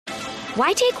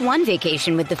Why take one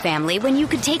vacation with the family when you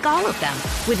could take all of them?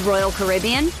 With Royal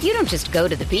Caribbean, you don't just go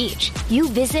to the beach. You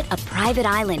visit a private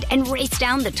island and race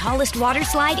down the tallest water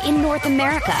slide in North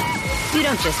America. You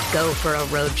don't just go for a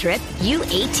road trip. You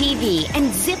ATV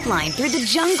and zip line through the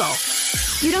jungle.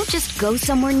 You don't just go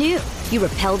somewhere new. You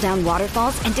rappel down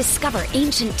waterfalls and discover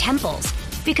ancient temples.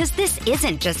 Because this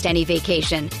isn't just any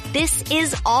vacation. This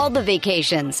is all the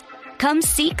vacations. Come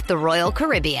seek the Royal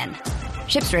Caribbean.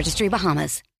 Ships Registry,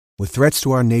 Bahamas. With threats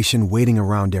to our nation waiting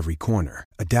around every corner,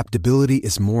 adaptability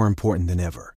is more important than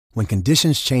ever. When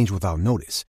conditions change without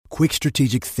notice, quick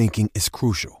strategic thinking is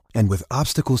crucial. And with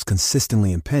obstacles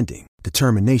consistently impending,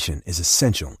 determination is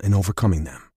essential in overcoming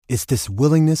them. It's this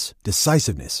willingness,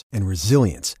 decisiveness, and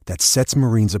resilience that sets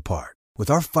Marines apart. With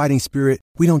our fighting spirit,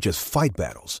 we don't just fight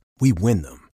battles, we win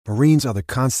them. Marines are the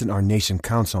constant our nation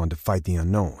counts on to fight the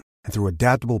unknown. And through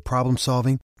adaptable problem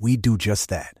solving, we do just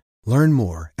that. Learn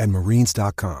more at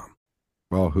marines.com.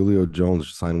 Well, Julio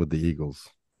Jones signed with the Eagles.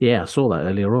 Yeah, I saw that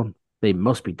earlier on. They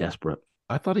must be desperate.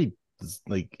 I thought he was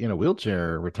like in a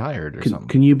wheelchair, retired or something.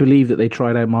 Can you believe that they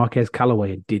tried out Marquez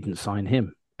Callaway and didn't sign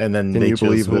him? And then Can they you chose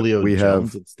believe Julio that we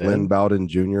Jones have instead? Lynn Bowden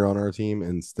Jr. on our team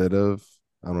instead of,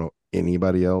 I don't know,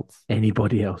 anybody else?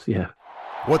 Anybody else, yeah.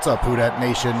 What's up, Who Dat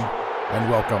Nation? And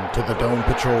welcome to the Dome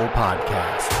Patrol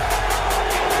Podcast.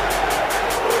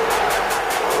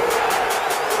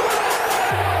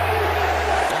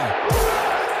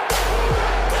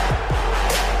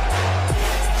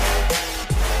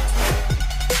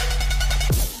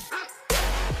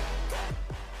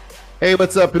 Hey,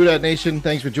 what's up, Who Dat Nation?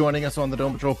 Thanks for joining us on the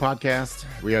Dome Patrol Podcast.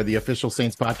 We are the official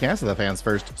Saints podcast of the Fans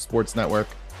First Sports Network.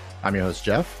 I'm your host,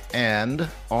 Jeff. And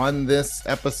on this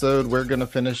episode, we're going to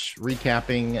finish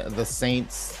recapping the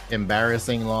Saints'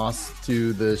 embarrassing loss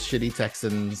to the shitty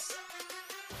Texans.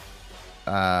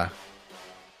 I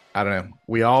don't know.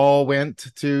 We all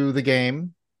went to the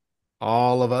game.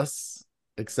 All of us,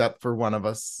 except for one of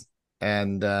us.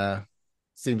 And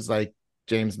seems like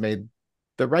James made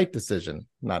the right decision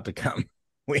not to come.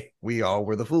 We all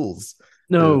were the fools.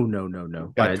 No.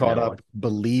 Got caught up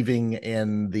believing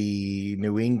in the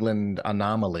New England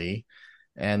anomaly,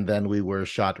 and then we were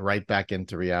shot right back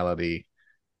into reality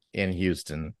in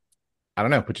Houston. I don't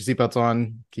know. Put your seatbelts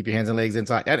on. Keep your hands and legs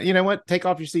inside. And you know what? Take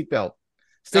off your seatbelt.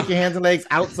 Stick your hands and legs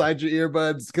outside your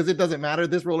earbuds, because it doesn't matter.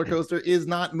 This roller coaster is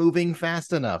not moving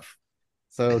fast enough.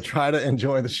 So try to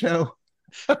enjoy the show.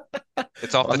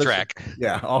 It's off the track.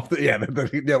 Well,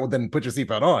 then put your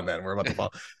seatbelt on. Then we're about to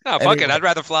fall. No, fuck it. I'd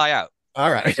rather fly out. All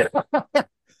right.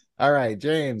 All right.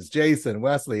 James, Jason,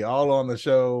 Wesley, all on the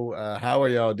show. How are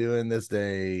y'all doing this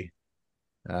day?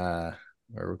 We're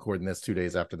recording this 2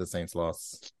 days after the Saints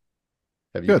loss.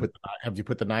 Have you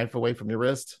put the knife away from your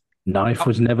wrist? Knife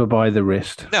was never by the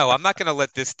wrist. No, I'm not going to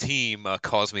let this team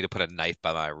cause me to put a knife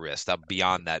by my wrist. I'm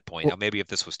beyond that point. Now, maybe if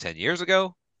this was 10 years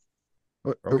ago.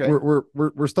 Okay.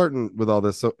 We're starting with all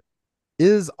this. So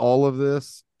is all of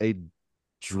this a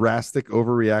drastic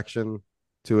overreaction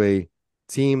to a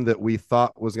team that we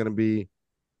thought was going to be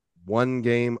one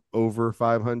game over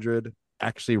 500,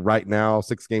 actually right now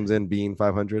 6 games in being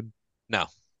 500? No.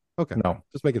 Okay. No.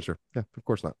 Just making sure. Yeah, of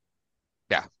course not.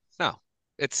 Yeah. No.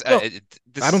 It's I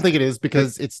don't think it is,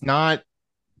 because it's not.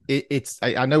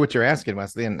 I know what you're asking,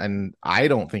 Wesley, and I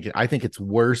don't think it. I think it's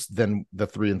worse than the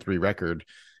 3-3 record,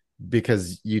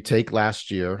 because you take last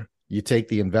year, you take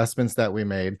the investments that we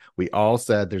made. We all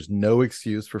said there's no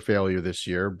excuse for failure this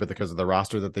year, but because of the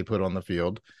roster that they put on the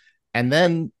field, and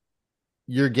then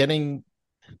you're getting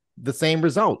the same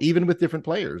result, even with different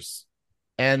players.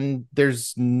 And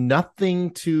there's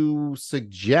nothing to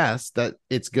suggest that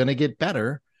it's going to get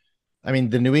better. I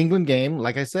mean, the New England game,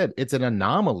 like I said, it's an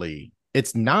anomaly.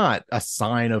 It's not a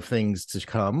sign of things to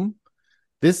come.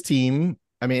 This team,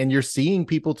 I mean, and you're seeing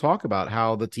people talk about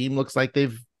how the team looks like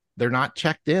they're not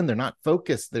checked in. They're not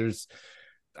focused.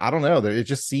 I don't know. It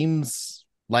just seems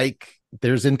like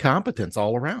there's incompetence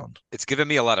all around. It's giving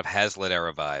me a lot of Hazlitt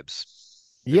era vibes.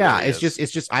 Yeah. Really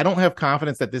it's just, I don't have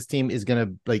confidence that this team is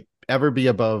going to ever be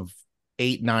above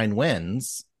 8-9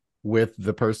 wins with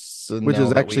the person. Which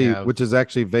is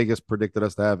actually Vegas predicted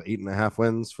us to have 8.5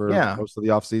 wins for most of the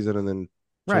offseason, and then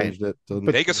changed it. To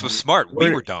Vegas was smart. We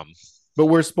were dumb. But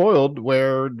we're spoiled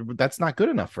where that's not good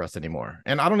enough for us anymore.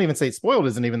 And I don't even say spoiled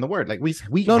isn't even the word. Like we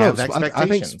have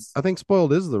expectations. I think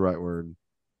spoiled is the right word.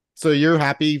 So you're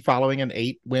happy following an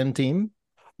 8-win team?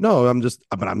 No,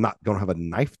 but I'm not going to have a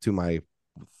knife to my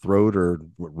throat or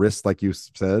wrist like you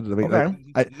said. I mean,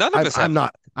 okay.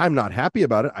 I'm not happy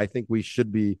about it. I think we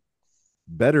should be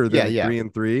better than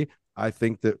 3-3. I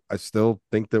still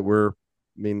think that we're, I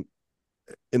mean,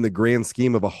 in the grand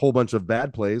scheme of a whole bunch of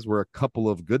bad plays, we're a couple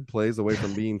of good plays away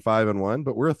from being 5-1,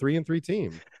 but we're a 3-3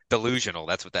 team. Delusional.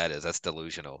 That's what that is. That's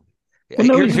delusional. Well,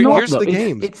 no, it's not. Here's the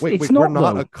games. Wait, we're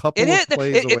not a couple of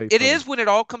plays away. It is when it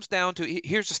all comes down to.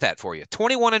 Here's the stat for you: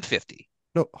 21-50.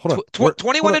 No, hold on.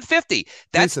 21-50.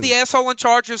 That's Jason, the asshole in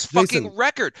charge's fucking Jason,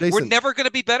 record. Jason, we're never going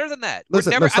to be better than that.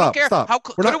 Listen, we're never. no, stop, I don't care stop. how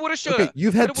coulda, woulda, shoulda. Okay,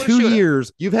 you've had 2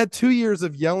 years. You've had 2 years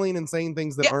of yelling and saying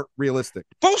things that aren't realistic.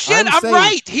 Bullshit. I'm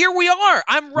right. Here we are.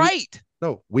 I'm right.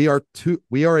 No, we are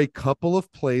a couple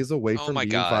of plays away from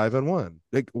being 5-1.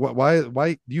 Like,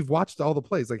 why? You've watched all the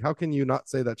plays. Like, how can you not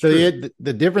say that's true?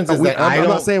 The difference is that I'm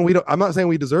not saying we don't. I'm not saying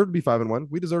we deserve to be 5-1.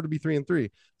 We deserve to be 3-3.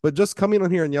 But just coming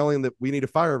on here and yelling that we need to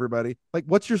fire everybody, like,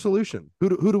 what's your solution?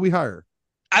 Who do we hire?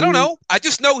 I don't know. I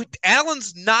just know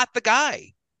Allen's not the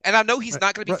guy. And I know he's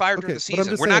not going to be fired during the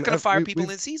season. We're not going to fire people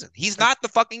in season. He's not the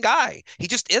fucking guy. He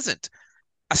just isn't.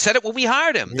 I said it when we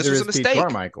hired him. This was a mistake.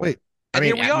 Carmichael. Wait. I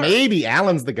mean, maybe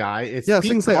Allen's the guy. It's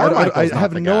I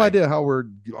have no idea how we're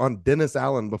on Dennis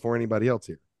Allen before anybody else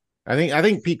here. I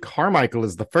think Pete Carmichael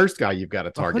is the first guy you've got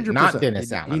to target, 100%. Not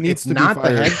Dennis Allen. He needs to not be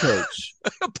the head coach.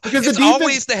 Because it's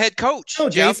always the head coach. No,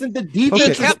 Jason, the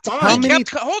defense is fine. The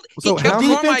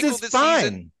defense is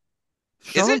fine.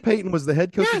 Sean Payton was the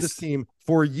head coach of this team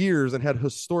for years and had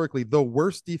historically the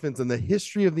worst defense in the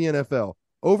history of the NFL,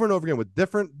 over and over again, with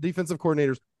different defensive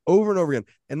coordinators over and over again.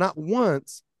 And not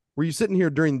once were you sitting here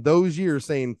during those years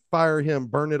saying, fire him,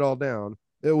 burn it all down.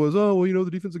 It was, the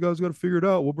defensive guys got to figure it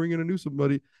out. We'll bring in a new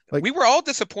somebody. Like, we were all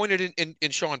disappointed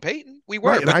in Sean Payton. We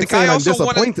were. Right, but the guy also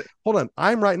disappointed. Hold on.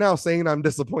 I'm right now saying I'm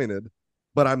disappointed,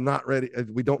 but I'm not ready.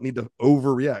 We don't need to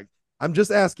overreact. I'm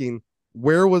just asking,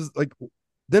 where was, like,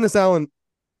 Dennis Allen,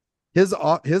 his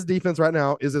defense right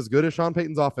now is as good as Sean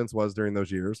Payton's offense was during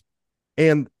those years.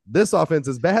 And this offense,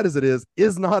 as bad as it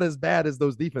is not as bad as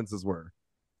those defenses were.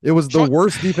 It was the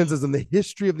worst defenses in the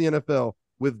history of the NFL,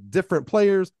 with different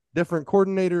players, different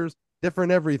coordinators,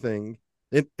 different everything.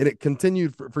 And it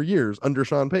continued for years under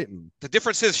Sean Payton. The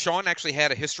difference is Sean actually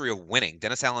had a history of winning.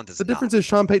 Dennis Allen does not. The difference is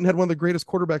Sean Payton had one of the greatest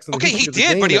quarterbacks in the history of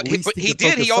the game. He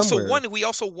did. He also won. We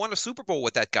also won a Super Bowl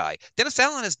with that guy. Dennis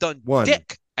Allen has done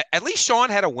dick. At least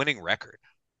Sean had a winning record.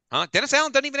 Huh? Dennis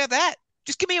Allen doesn't even have that.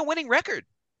 Just give me a winning record.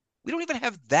 We don't even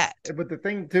have that. But the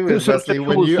thing too is, Wesley,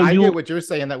 I get what you're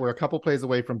saying, that we're a couple plays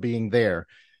away from being there.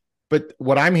 But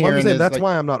what I'm hearing is that's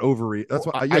why I'm not that's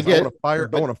why I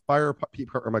want to fire Pete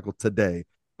Carmichael today.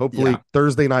 Hopefully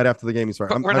Thursday night after the game he's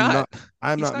fired.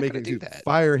 I'm not making you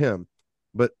fire him.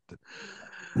 But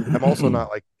I'm also not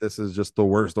like, this is just the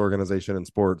worst organization in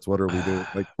sports. What are we doing?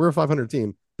 Like, we're a 500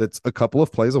 team that's a couple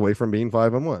of plays away from being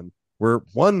 5-1. We're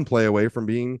one play away from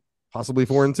being possibly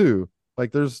 4-2.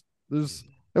 Like, there's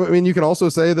I mean, you can also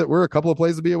say that we're a couple of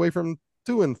plays to be away from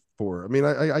 2-4. I mean,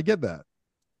 I get that,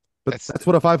 but that's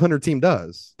what a 500 team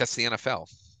does. That's the NFL.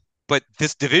 But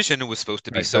this division was supposed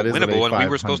to be so winnable, and we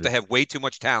were supposed to have way too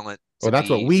much talent. Well, that's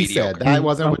what we said. That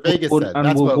wasn't what Vegas said.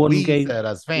 That's what we said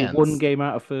as fans. One game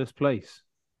out of first place,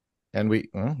 and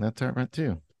that's right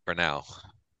too. For now,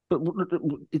 but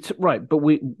it's right. But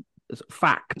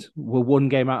fact, we're one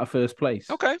game out of first place.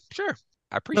 Okay, sure.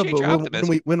 I appreciate your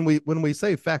optimism. When we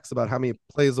say facts about how many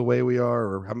plays away we are,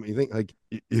 or how many think, like,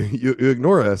 you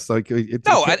ignore us. Like, I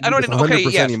don't. Okay,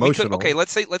 yes, emotional. Okay,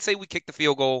 let's say we kick the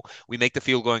field goal, we make the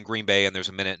field goal in Green Bay, and there's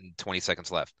a minute and 20 seconds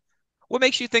left. What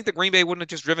makes you think that Green Bay wouldn't have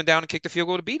just driven down and kicked the field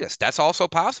goal to beat us? That's also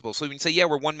possible. So you can say, yeah,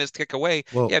 we're one missed kick away.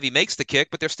 Well, yeah, if he makes the kick,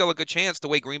 but there's still a good chance, the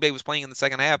way Green Bay was playing in the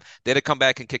second half, they'd have come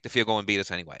back and kicked the field goal and beat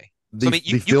us anyway.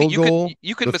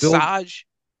 You can massage.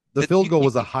 The field goal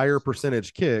was a higher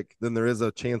percentage kick than there is a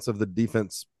chance of the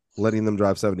defense letting them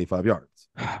drive 75 yards.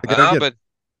 I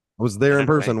was there in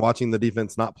person watching the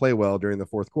defense not play well during the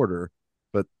fourth quarter,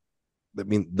 but I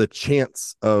mean, the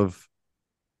chance of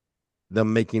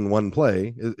them making one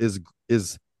play is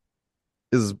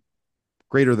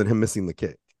greater than him missing the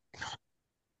kick.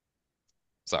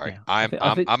 Sorry, yeah,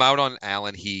 I'm out on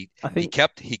Allen. He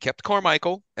kept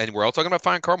Carmichael, and we're all talking about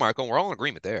firing Carmichael, and we're all in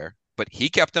agreement there. But he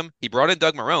kept him. He brought in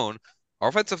Doug Marrone. Our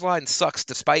offensive line sucks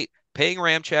despite paying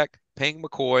Ramczyk, paying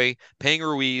McCoy, paying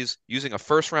Ruiz, using a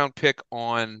first-round pick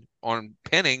on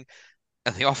Penning,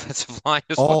 and the offensive line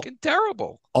is fucking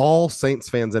terrible. All Saints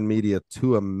fans and media,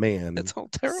 to a man,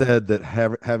 said that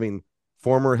having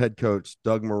former head coach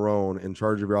Doug Marrone in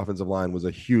charge of your offensive line was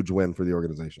a huge win for the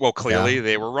organization. Well, clearly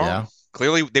they were wrong. Yeah.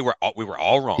 Clearly we were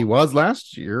all wrong. He was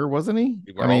last year, wasn't he?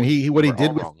 He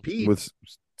did with Pete. With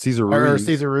Cesar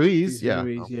Ruiz.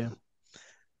 Yeah.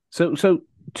 So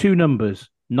two numbers,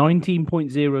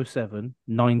 19.07,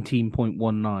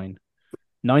 19.19.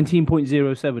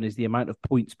 19.07 is the amount of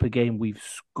points per game we've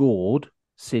scored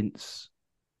since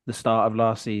the start of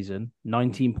last season.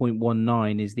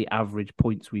 19.19 is the average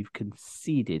points we've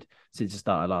conceded since the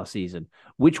start of last season.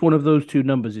 Which one of those two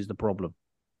numbers is the problem?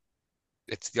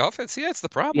 It's the offense. Yeah, it's the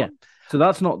problem. Yeah. So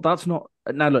that's not.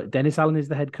 Now look, Dennis Allen is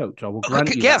the head coach. I will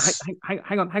grant you. Yes.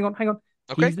 Hang on.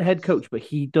 Okay. He's the head coach, but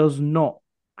he does not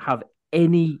have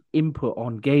any input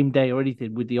on game day or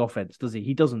anything with the offense, does he?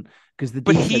 He doesn't, because the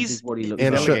defense is what he looks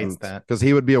and at. shouldn't, because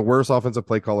he would be a worse offensive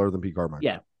play caller than Pete Carmichael.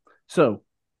 Yeah. So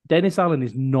Dennis Allen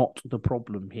is not the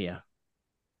problem here.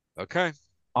 Okay.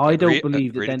 I don't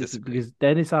believe that because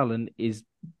Dennis Allen is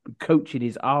coaching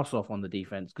his ass off on the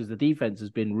defense, because the defense has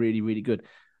been really, really good.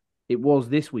 It was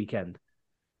this weekend.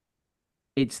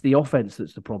 It's the offense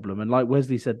that's the problem. And like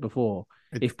Wesley said before,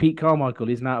 if Pete Carmichael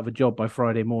isn't out of a job by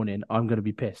Friday morning, I'm going to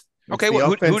be pissed. Okay,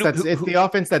 it's the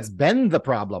offense that's been the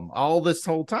problem all this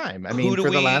whole time. I mean,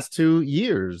 the last 2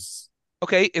 years.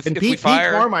 Okay, if Pete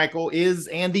Carmichael is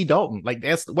Andy Dalton. Like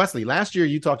Wesley, last year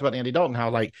you talked about Andy Dalton, how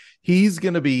like he's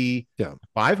going to be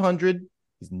 500.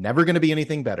 He's never going to be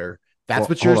anything better. That's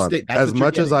what you're saying. As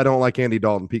much as I don't like Andy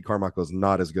Dalton, Pete Carmichael is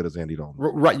not as good as Andy Dalton.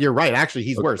 Right, you're right. Actually,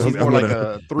 he's worse. He's more like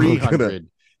a 300.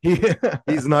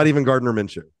 He's not even Gardner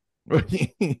Minshew.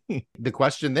 The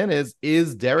question then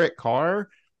is Derek Carr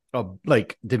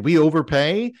did we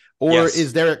overpay, or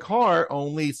is Derek Carr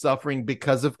only suffering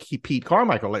because of Pete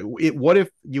Carmichael? Like, what if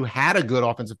you had a good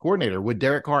offensive coordinator? Would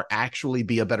Derek Carr actually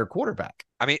be a better quarterback?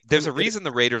 I mean, there's a reason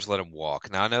the Raiders let him walk.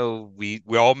 Now, I know we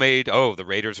all made, the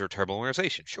Raiders are a terrible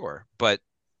organization, sure. But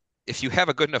if you have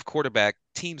a good enough quarterback,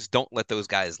 teams don't let those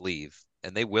guys leave,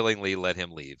 and they willingly let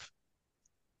him leave.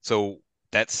 So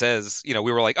that says, we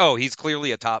were like, he's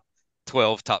clearly a top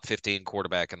 12, top 15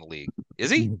 quarterback in the league. Is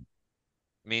he?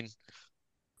 I mean,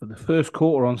 the first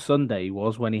quarter on Sunday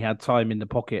was when he had time in the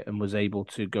pocket and was able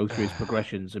to go through his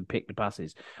progressions and pick the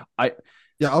passes.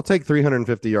 I'll take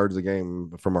 350 yards a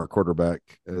game from our quarterback.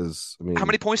 How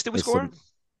many points did we score?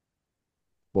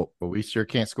 Well, we sure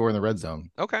can't score in the red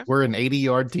zone. Okay, we're an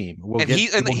 80-yard team. We'll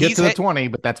get to the 20,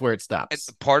 but that's where it stops.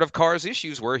 And part of Carr's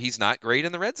issues were he's not great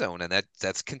in the red zone, and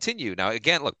that's continued. Now,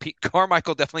 again, look, Pete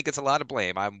Carmichael definitely gets a lot of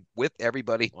blame. I'm with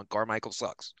everybody on Carmichael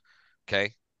sucks.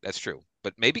 Okay, that's true.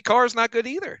 But maybe Carr's not good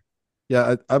either.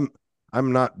 Yeah, I'm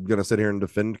not gonna sit here and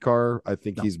defend Carr. I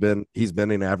think he's been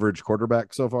an average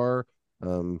quarterback so far.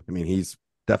 He's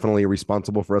definitely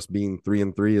responsible for us being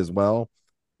 3-3 as well.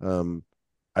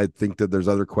 I think that there's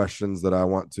other questions that I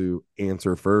want to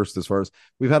answer first. As far as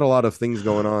we've had a lot of things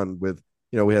going on with,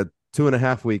 we had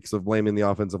 2.5 weeks of blaming the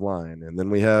offensive line, and then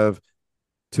we have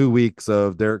 2 weeks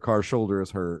of Derek Carr's shoulder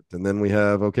is hurt, and then we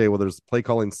have there's play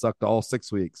calling sucked all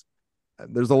 6 weeks.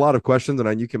 There's a lot of questions,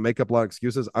 and you can make up a lot of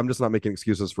excuses. I'm just not making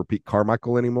excuses for Pete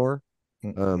Carmichael anymore.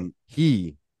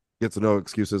 He gets no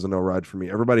excuses and no ride for me.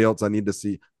 Everybody else, I need to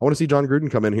see. I want to see John Gruden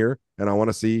come in here, and I want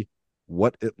to see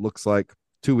what it looks like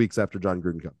 2 weeks after John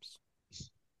Gruden comes.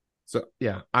 So,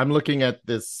 I'm looking at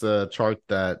this chart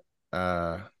that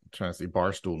I'm trying to see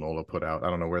Barstool Nola put out. I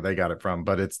don't know where they got it from,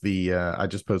 but it's the I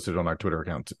just posted it on our Twitter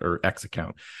account or X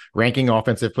account. Ranking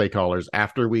offensive play callers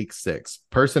after week 6.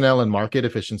 Personnel and market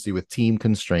efficiency with team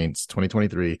constraints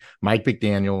 2023. Mike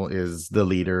McDaniel is the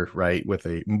leader, right, with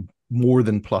a more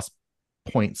than plus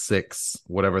 0.6,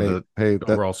 whatever the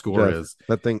overall score Jeff, is.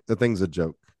 That thing's a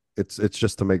joke. It's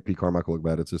just to make Pete Carmichael look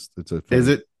bad. It's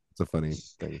a funny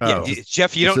thing. Yeah,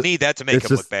 Jeff, you don't need that to make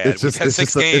him look bad. We've had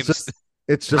 6 games.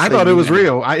 It's just I thought it was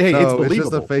real. It's believable. It's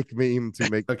just a fake meme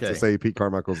to say Pete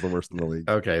Carmichael's the worst in the league.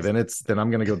 Okay, then I'm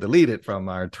gonna go delete it from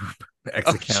our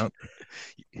X account.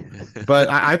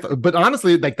 But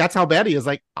honestly, like that's how bad he is.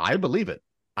 Like I believe it.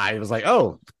 I was like,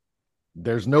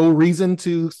 there's no reason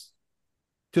to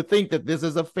think that this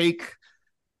is a fake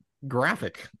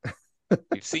graphic.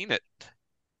 We've seen it.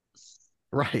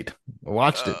 Right.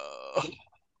 Watched it.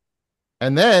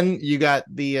 And then you got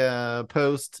the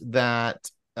post that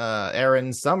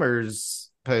Aaron Summers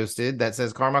posted that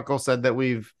says Carmichael said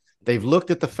that they've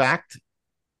looked at the fact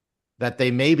that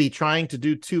they may be trying to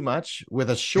do too much with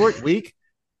a short week,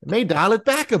 may dial it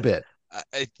back a bit.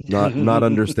 Not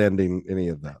understanding any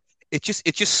of that. It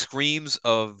just screams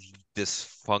of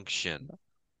dysfunction.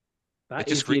 That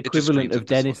is the equivalent of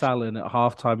Dennis Allen at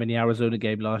halftime in the Arizona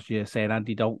game last year saying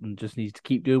Andy Dalton just needs to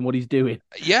keep doing what he's doing.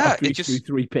 Yeah, it just threw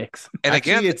 3 picks. And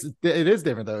actually, it is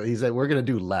different though. He said we're going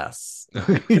to do less.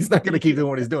 He's not going to keep doing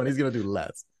what he's doing. He's going to do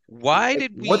less.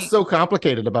 What's so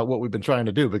complicated about what we've been trying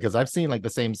to do? Because I've seen like the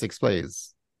same 6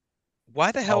 plays.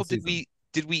 Why the hell did we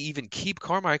even keep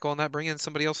Carmichael and not bring in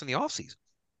somebody else in the offseason?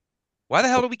 Why the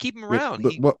hell did we keep him around?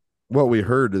 What we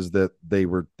heard is that they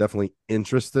were definitely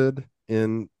interested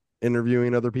in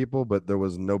interviewing other people, but there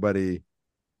was nobody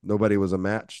was a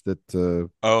match that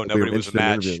nobody was a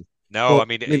match. No, well, I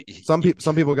mean some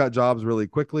people got jobs really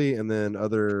quickly, and then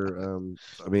other.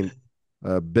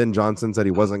 Ben Johnson said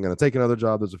he wasn't going to take another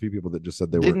job. There's a few people that just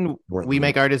said they weren't we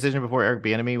make our decision before Eric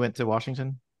Bieniemy went to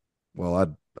Washington?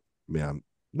 Well,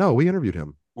 no, we interviewed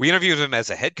him. We interviewed him as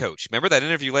a head coach. Remember that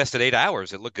interview lasted 8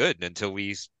 hours. It looked good until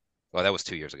well, that was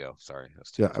 2 years ago. Sorry.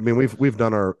 I mean, we've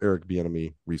done our Eric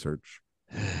Bieniemy research.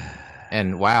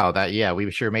 And wow, we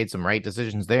sure made some right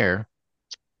decisions there.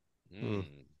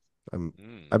 I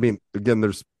mean, again,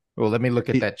 there's. Well, let me look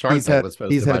at that chart that was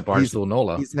posted by Barstool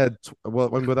Nola. He's had that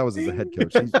was as a head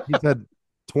coach. He's had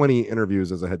 20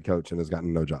 interviews as a head coach and has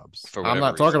gotten no jobs. I'm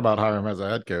not talking about hiring him as a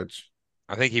head coach.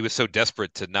 I think he was so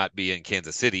desperate to not be in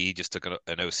Kansas City, he just took an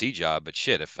OC job. But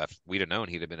shit, if we'd have known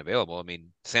he'd have been available. I mean,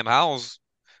 Sam Howell's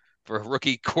for a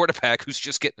rookie quarterback who's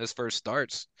just getting his first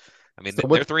starts. I mean,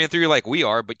 they're 3-3 like we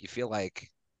are, but you feel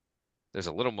like there's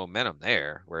a little momentum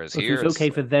there. Whereas here, it's okay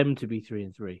for them to be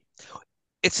 3-3.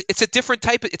 It's a different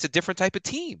type of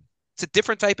team. It's a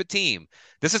different type of team.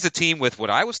 This is a team with what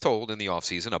I was told in the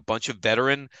offseason, a bunch of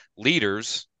veteran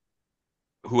leaders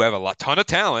who have a ton of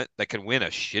talent that can win a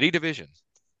shitty division.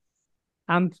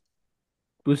 And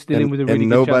we're still in with a really good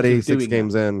nobody chance of 6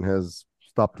 games in has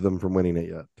stopped them from winning it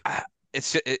yet.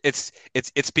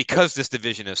 It's because this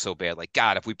division is so bad. Like,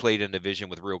 God, if we played in a division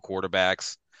with real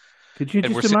quarterbacks. Could you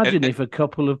just imagine if a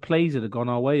couple of plays had gone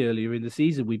our way earlier in the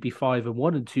season, we'd be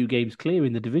 5-1 and 2 games clear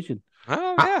in the division.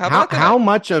 Oh yeah, how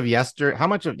much of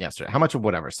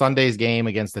whatever Sunday's game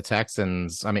against the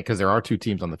Texans? I mean, because there are 2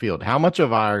 teams on the field. How much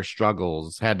of our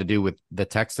struggles had to do with the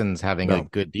Texans having a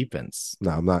good defense?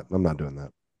 No, I'm not doing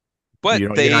that. But you're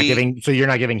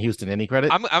not giving Houston any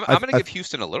credit. I'm going to give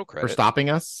Houston a little credit for stopping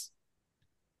us.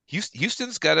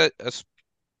 Houston's got a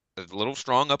little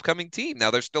strong upcoming team.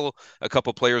 Now they're still a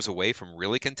couple players away from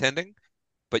really contending,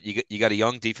 but you got a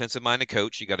young defensive minded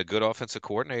coach. You got a good offensive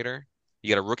coordinator. You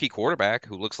got a rookie quarterback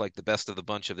who looks like the best of the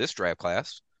bunch of this draft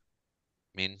class.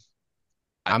 I mean,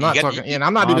 I'm not talking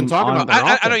even talking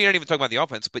about. I know you're not even talking about the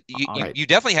offense, but you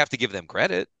definitely have to give them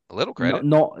credit, a little credit.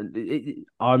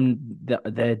 I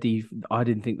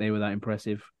didn't think they were that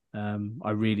impressive.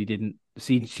 I really didn't.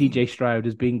 CJ Stroud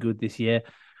has been good this year.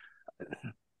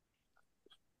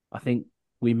 I think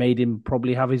we made him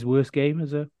probably have his worst game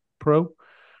as a pro.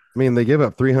 I mean, they gave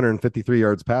up 353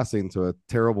 yards passing to a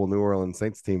terrible New Orleans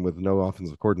Saints team with no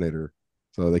offensive coordinator,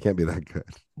 so they can't be that good.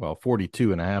 Well,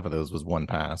 42 and a half of those was one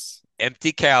pass.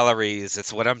 Empty calories.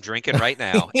 It's what I'm drinking right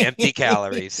now. Empty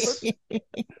calories.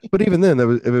 But even then,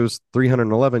 if it was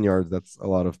 311 yards, that's a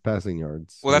lot of passing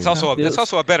yards. Well, that's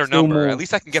also a better number. At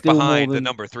least I can get behind the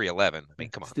number 311. I mean,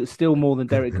 come on. Still more than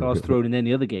Derek Carr's thrown in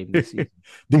any other game this season.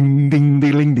 Ding, ding,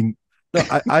 ding, ding. No,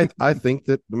 I think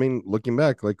that, I mean, looking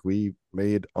back, like we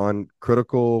made on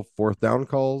critical 4th down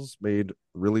calls, made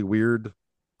really weird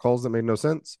calls that made no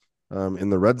sense. In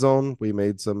the red zone, we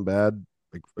made some bad,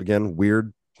 again,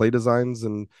 weird play designs.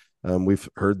 And we've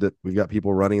heard that we've got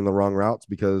people running the wrong routes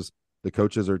because the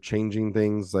coaches are changing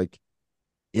things like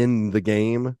in the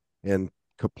game and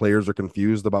players are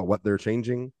confused about what they're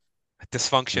changing.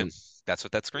 Dysfunction. That's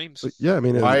what that screams. Yeah. I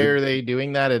mean, why are they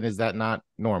doing that? And is that not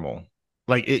normal?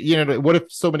 Like, what if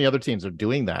so many other teams are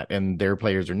doing that and their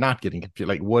players are not getting confused?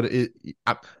 Like,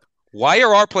 why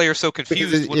are our players so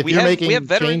confused when we have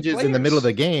changes players in the middle of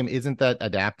the game? Isn't that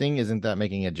adapting? Isn't that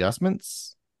making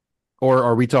adjustments? Or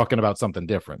are we talking about something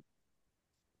different?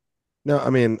 No, I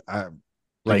mean,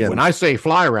 when I say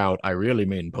fly route, I really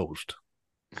mean post.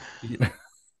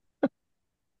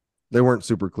 They weren't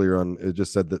super clear on it.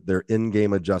 Just said that their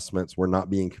in-game adjustments were not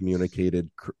being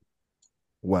communicated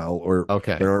well, or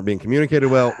they aren't being communicated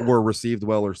well or received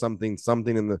well, or something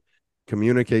in the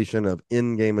communication of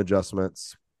in-game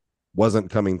adjustments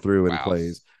wasn't coming through in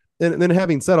plays. And then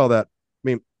having said all that, I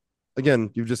mean,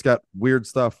 again, you've just got weird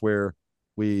stuff where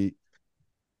we,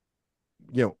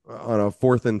 on a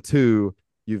 4th and 2,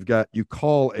 you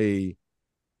call a,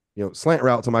 slant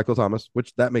route to Michael Thomas,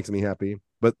 which that makes me happy.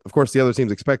 But of course the other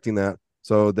team's expecting that.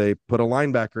 So they put a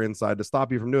linebacker inside to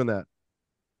stop you from doing that.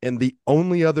 And the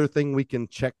only other thing we can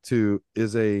check to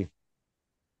is a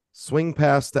swing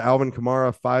pass to Alvin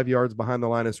Kamara 5 yards behind the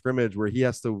line of scrimmage where he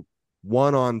has to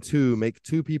 1-on-2 make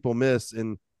 2 people miss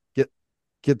and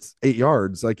gets 8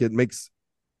 yards. Like, it makes,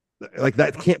 like,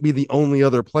 that can't be the only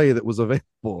other play that was available.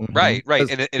 Right.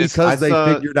 Because they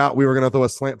figured out we were going to throw a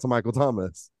slant to Michael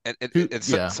Thomas. And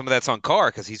some of that's on Carr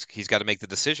because he's got to make the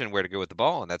decision where to go with the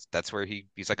ball, and that's where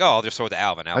he's like, I'll just throw it to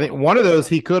Alvin. I think one of those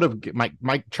he could have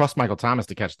might trust Michael Thomas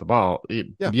to catch the ball.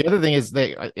 The other thing is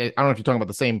I don't know if you're talking about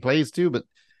the same plays too, but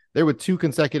there were 2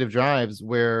 consecutive drives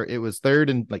where it was 3rd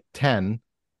and 10,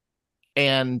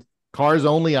 and Carr's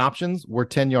only options were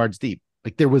 10 yards deep.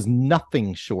 Like, there was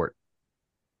nothing short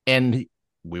And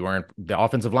the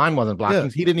offensive line wasn't blocking. Yeah.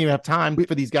 So he didn't even have time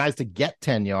for these guys to get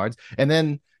 10 yards. And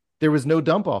then there was no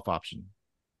dump off option.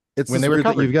 It's when they were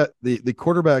covered. You've got the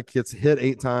quarterback gets hit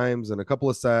 8 times and a couple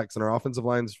of sacks, and our offensive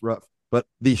line's rough. But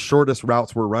the shortest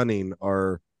routes we're running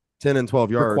are 10 and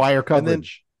 12 yards. Require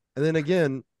coverage. And then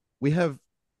again,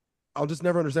 I'll just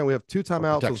never understand. We have 2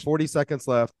 timeouts with 40 seconds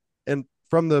left. And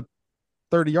from the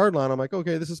 30-yard line, I'm like,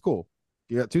 okay, this is cool.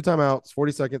 You got 2 timeouts,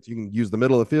 40 seconds. You can use the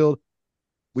middle of the field.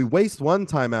 We waste 1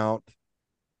 timeout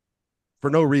for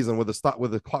no reason with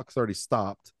the clock's already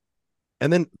stopped.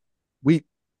 And then we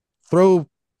throw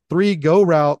 3 go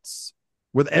routes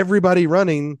with everybody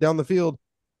running down the field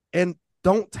and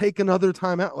don't take another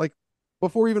timeout. Like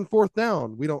before even 4th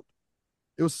down, we don't.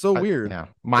 It was so weird. Yeah.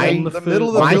 The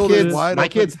middle of the field is wide open. My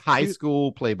kid's high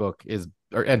school playbook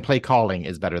and play calling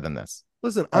is better than this.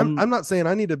 Listen, I'm not saying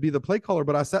I need to be the play caller,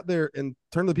 but I sat there and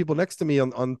turned to the people next to me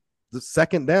on the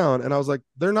 2nd down, and I was like,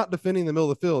 they're not defending the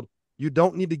middle of the field. You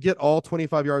don't need to get all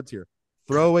 25 yards here.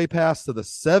 Throw a pass to the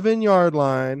 7-yard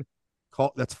line.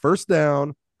 That's 1st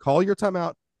down. Call your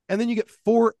timeout, and then you get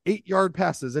 4 8-yard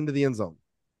passes into the end zone.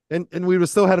 And we would have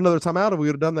still had another timeout, and we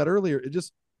would have done that earlier. It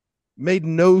just made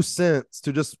no sense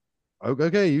to just,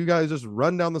 okay, you guys just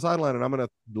run down the sideline, and I'm going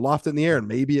to loft it in the air, and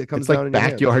maybe it comes down in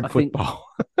backyard football.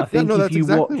 I think that's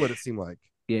exactly what it seemed like.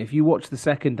 Yeah, if you watch the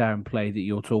 2nd down play that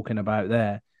you're talking about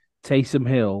there, Taysom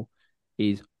Hill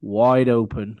is wide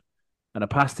open, and a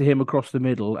pass to him across the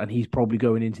middle, and he's probably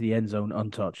going into the end zone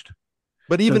untouched.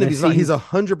 But even if he's not, he's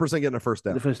 100% getting a first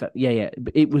down. The first down, yeah.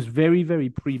 It was very, very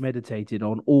premeditated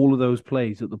on all of those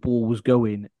plays that the ball was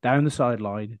going down the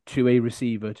sideline to a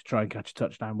receiver to try and catch a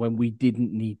touchdown when we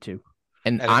didn't need to.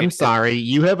 And I'm sorry,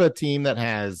 you have a team that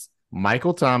has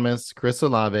Michael Thomas, Chris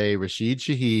Olave, Rashid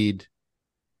Shaheed,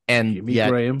 and Jimmy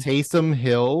Graham. Taysom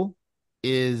Hill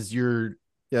is your...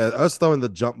 Yeah, us throwing the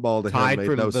jump ball to tied him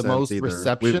for no the most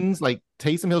receptions. Like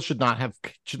Taysom Hill should not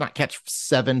catch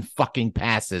 7 fucking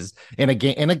passes in a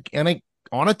game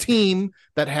on a team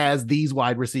that has these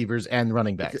wide receivers and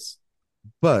running backs.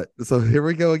 But so here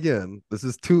we go again. This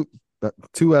is 2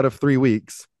 out of 3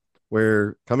 weeks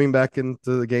where coming back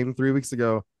into the game 3 weeks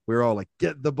ago, we were all like,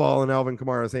 get the ball in Alvin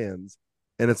Kamara's hands.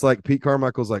 And it's like Pete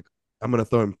Carmichael's like, I'm going to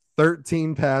throw him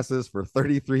 13 passes for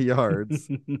 33 yards.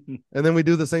 And then we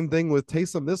do the same thing with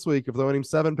Taysom this week of throwing him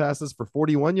 7 passes for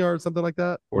 41 yards, something like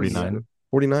that.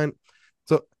 49.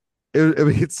 So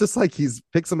it's just like he's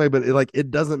picked somebody, but it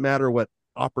doesn't matter what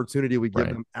opportunity we give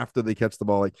them after they catch the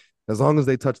ball. Like as long as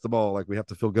they touch the ball, like we have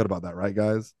to feel good about that, right,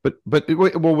 guys? But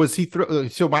was he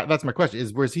that's my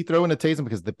question was he throwing to Taysom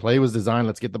because the play was designed,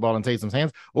 let's get the ball in Taysom's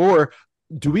hands? Or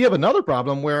do we have another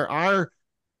problem where our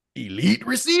elite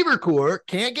receiver core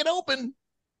can't get open?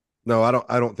 No,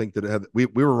 I don't think that it had. We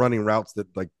were running routes that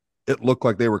like it looked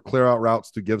like they were clear out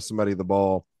routes to give somebody the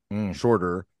ball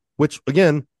shorter, which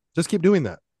again, just keep doing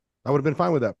that. I would have been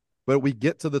fine with that. But we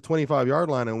get to the 25-yard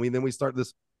line and we start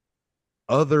this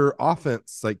other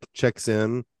offense like checks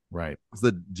in. Right. It's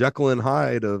the Jekyll and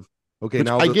Hyde of okay, which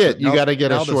now you got to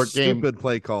get a short game. Stupid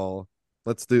play call.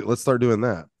 Let's start doing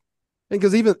that. And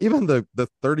because even the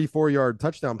 34-yard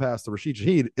touchdown pass to Rashid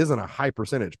Shaheed isn't a high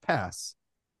percentage pass.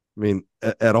 I mean,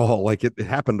 at all. Like it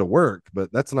happened to work, but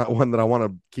that's not one that I want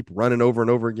to keep running over and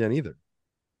over again either.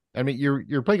 I mean,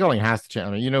 your play calling has to change.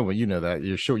 I mean, you know that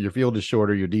your field is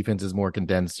shorter, your defense is more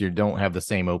condensed. You don't have the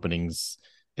same openings.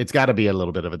 It's got to be a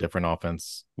little bit of a different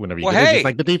offense whenever you just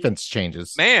like the defense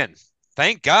changes. Man,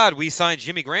 thank God we signed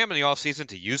Jimmy Graham in the offseason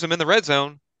to use him in the red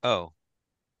zone. Oh.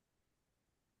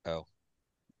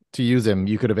 To use him,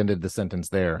 you could have ended the sentence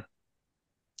there.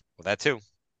 Well, that too.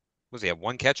 Was he have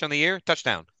 1 catch on the year?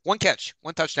 Touchdown. 1 catch,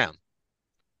 1 touchdown.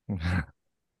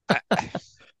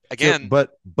 Again, so,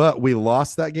 but we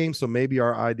lost that game, so maybe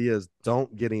our idea is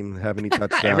don't get him have any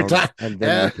touchdowns.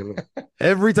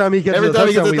 every time he gets a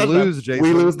touchdown, we lose. Jason,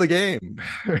 we lose the game.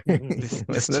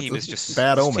 This team is just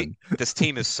bad omen. This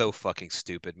team is so fucking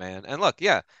stupid, man. And look,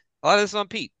 yeah, a lot of this is on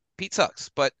Pete. Pete sucks,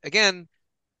 but again,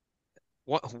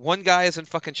 one guy is in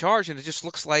fucking charge, and it just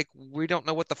looks like we don't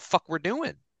know what the fuck we're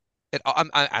doing.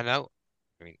 I know.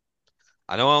 I mean,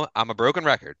 I know I'm a broken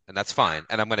record, and that's fine.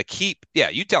 And I'm going to keep. Yeah,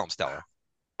 you tell him, Stella.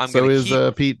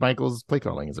 Pete Michaels' play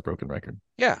calling is a broken record.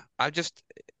 Yeah,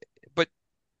 but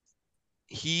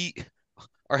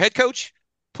our head coach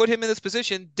put him in this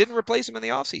position, didn't replace him in the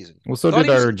offseason. Well, so did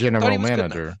our general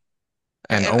manager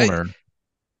and owner.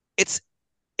 It's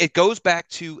it goes back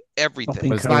to everything.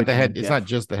 But it's not the head. It's not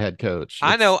just the head coach.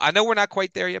 I know we're not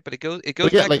quite there yet, but it goes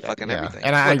back to fucking everything.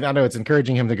 And I know it's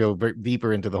encouraging him to go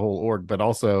deeper into the whole org, but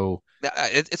also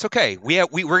it's okay.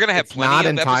 We're gonna have plenty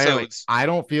of episodes. I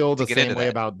don't feel the same way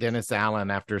about Dennis Allen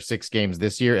after 6 games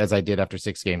this year as I did after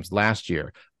 6 games last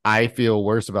year. I feel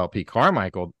worse about Pete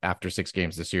Carmichael after 6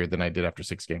 games this year than I did after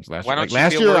 6 games last year. Why don't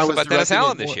you feel worse about Dennis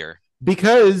Allen this year?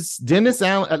 Because Dennis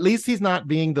Allen, at least he's not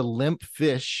being the limp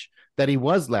fish that he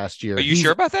was last year. Are you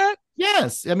sure about that?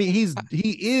 Yes. I mean, he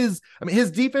is. I mean,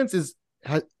 his defense is.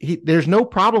 There's no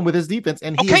problem with his defense,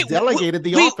 and he has delegated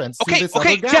the offense to this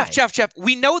other guy. Jeff.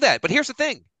 We know that, but here's the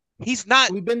thing: he's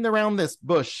not. We've been around this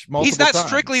bush multiple He's not times.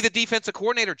 Strictly the defensive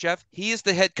coordinator, Jeff. He is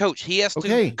the head coach. He has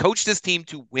to coach this team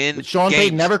to win. But Sean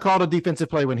Payton never called a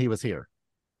defensive play when he was here.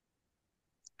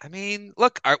 I mean,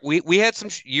 look, we had some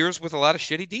years with a lot of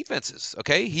shitty defenses.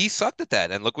 Okay, he sucked at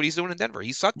that, and look what he's doing in Denver.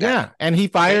 He sucked. Yeah, and he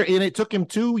fired, and it took him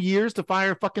 2 years to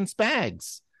fire fucking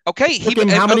Spags. Okay, it took him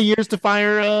how many years to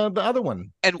fire the other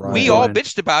one? And we all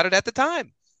bitched about it at the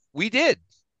time. We did.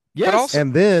 Yes, also,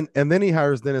 and then he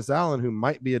hires Dennis Allen, who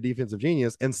might be a defensive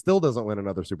genius, and still doesn't win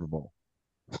another Super Bowl.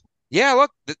 Yeah,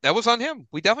 look, that was on him.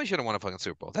 We definitely should have won a fucking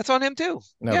Super Bowl. That's on him too.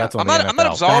 No, that's on the NFL. I'm not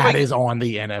absolving. That is on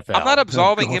the NFL. I'm not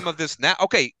absolving him of this now.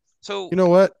 Okay, so you know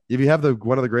what? If you have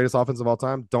one of the greatest offenses of all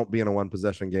time, don't be in a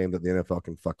 1-possession game that the NFL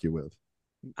can fuck you with.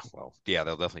 Well, yeah,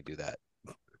 they'll definitely do that.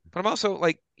 But I'm also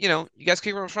like, you guys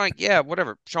keep on trying. Yeah,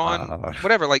 whatever, Sean,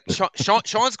 whatever. Like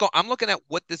Sean's going. I'm looking at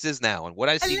what this is now and what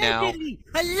I see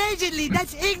Allegedly,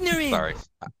 that's ignorant. Sorry,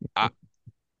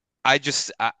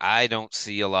 I don't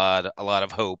see a lot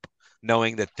of hope,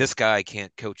 knowing that this guy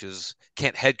can't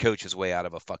head coach his way out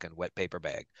of a fucking wet paper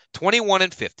bag.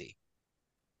 21-50.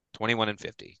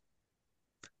 21-50.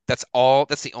 That's all.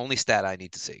 That's the only stat I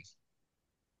need to see.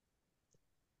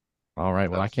 All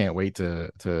right. Well, I can't wait to.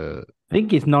 I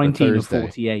think it's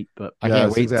 19-48, but I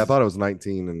can't wait. I thought it was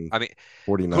 19 and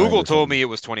 49. Google told me it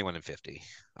was 21-50.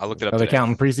 I looked it up. Are they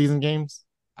counting preseason games?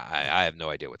 I have no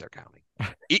idea what they're counting.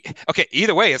 Okay,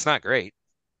 either way, it's not great.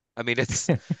 I mean, it's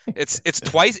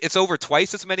twice. It's over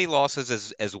twice as many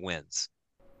losses as wins.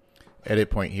 Edit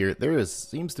point here. There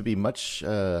seems to be much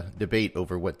debate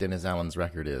over what Dennis Allen's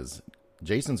record is.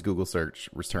 Jason's Google search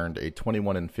returned a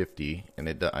 21-50,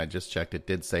 and I just checked. It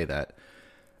did say that.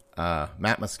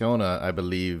 Matt Moscona, I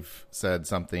believe, said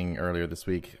something earlier this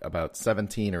week about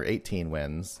 17 or 18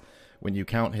 wins. When you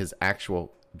count his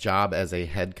actual job as a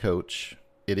head coach,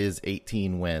 it is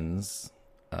 18 wins.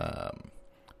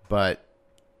 But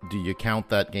do you count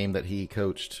that game that he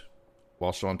coached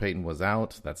while Sean Payton was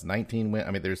out? That's 19 wins.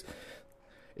 I mean,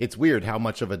 it's weird how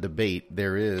much of a debate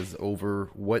there is over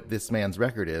what this man's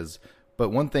record is. But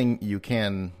one thing you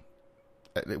can,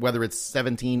 whether it's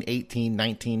 17, 18,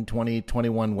 19, 20,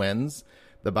 21 wins,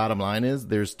 the bottom line is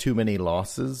there's too many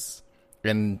losses.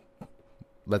 And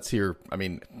let's hear, I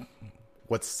mean,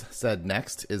 what's said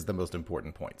next is the most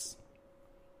important points.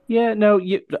 Yeah, no,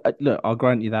 look, I'll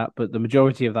grant you that, but the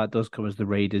majority of that does come as the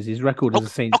Raiders. His record as a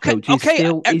Saints coach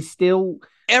is still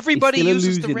everybody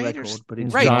uses the Raiders, record, but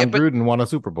it's right. John Gruden won a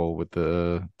Super Bowl with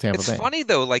the Tampa Bay. It's funny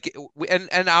though, like,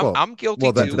 and I'm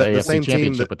guilty too. The same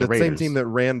team that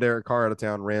ran Derek Carr out of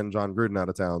town ran John Gruden out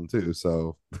of town too.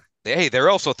 So hey, they're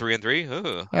also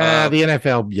 3-3. The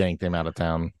NFL yanked him out of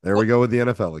town. There we go with the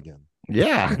NFL again.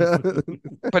 Yeah,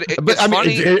 but I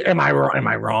mean, am I wrong? Am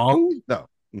I wrong? No.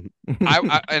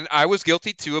 I was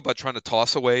guilty too about trying to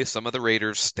toss away some of the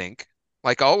Raiders stink,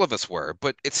 like all of us were,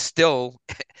 but it's still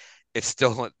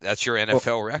that's your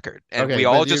NFL record, and we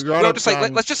all just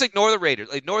let's just ignore the Raiders,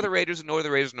 ignore the Raiders.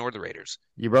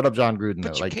 You brought up John Gruden,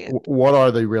 though. Like, what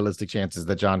are the realistic chances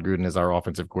that John Gruden is our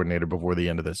offensive coordinator before the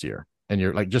end of this year? And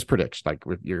you're like, just predict, like,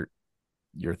 with your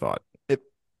thought.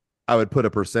 I would put a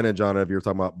percentage on it if you're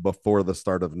talking about before the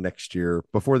start of next year.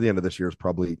 Before the end of this year is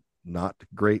probably not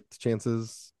great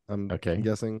chances, I'm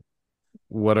guessing.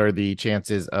 What are the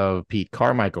chances of Pete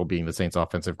Carmichael being the Saints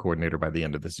offensive coordinator by the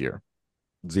end of this year?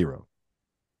 0.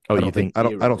 Oh, you think? I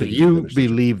don't think you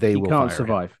believe they will can't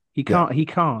survive. He can't. He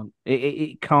can't.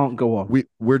 It can't go on.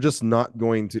 We're just not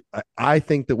going to. I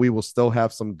think that we will still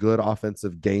have some good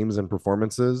offensive games and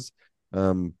performances.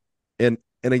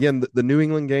 And again, the New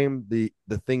England game, the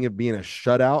thing of being a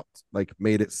shutout, like,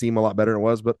 made it seem a lot better than it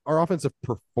was. But our offensive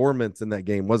performance in that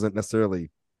game wasn't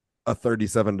necessarily a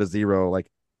 37-0 like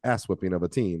ass whipping of a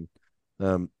team.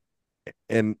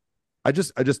 And I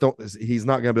just don't. He's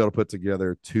not going to be able to put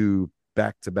together 2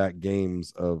 back-to-back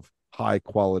games of high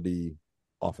quality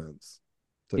offense.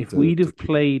 If we'd have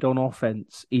played on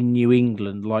offense in New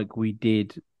England like we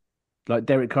did. Like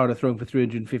Derek Carr throwing for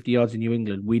 350 yards in New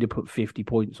England, we'd have put 50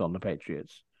 points on the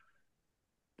Patriots.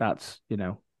 That's,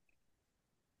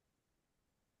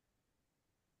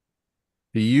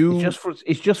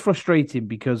 It's just frustrating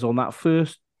because on that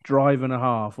first drive and a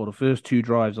half, or the first two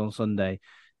drives on Sunday,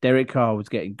 Derek Carr was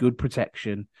getting good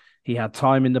protection. He had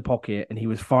time in the pocket, and he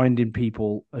was finding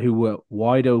people who were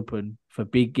wide open for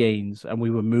big gains, and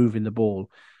we were moving the ball.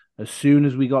 As soon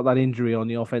as we got that injury on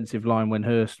the offensive line when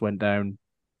Hurst went down,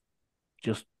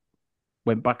 just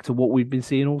went back to what we've been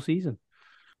seeing all season.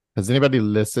 Has anybody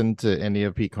listened to any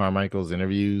of Pete Carmichael's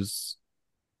interviews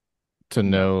to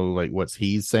know like what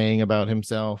he's saying about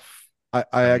himself? I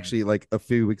actually, like, a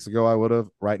few weeks ago I would have.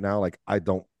 Right now, like, I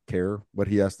don't care what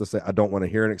he has to say. I don't want to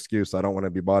hear an excuse. I don't want to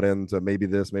be bought into maybe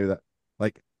this, maybe that.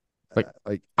 Like I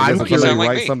guess if somebody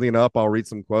writes something up, I'll read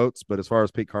some quotes. But as far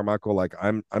as Pete Carmichael, like,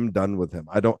 I'm done with him.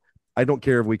 I don't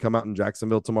care if we come out in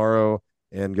Jacksonville tomorrow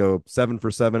and go 7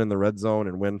 for 7 in the red zone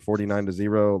and win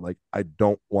 49-0. Like, I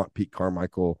don't want Pete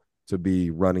Carmichael to be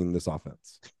running this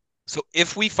offense. So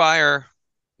if we fire,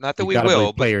 not that we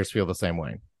will, players feel the same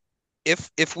way.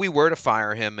 If we were to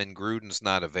fire him and Gruden's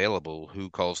not available, who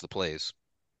calls the plays?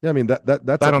 Yeah, I mean that's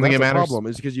I don't think it matters. Problem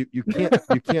is because you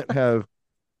can't have. I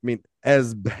mean,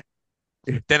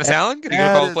 Dennis Allen, can you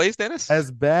go call the plays, Dennis?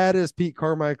 As bad as Pete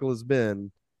Carmichael has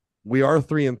been, we are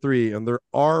 3-3, and there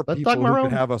are people who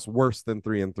could have us worse than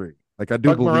 3-3. Like, I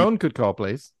do believe Marone could call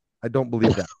plays. I don't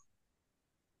believe that.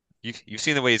 You've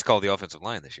seen the way he's called the offensive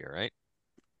line this year, right?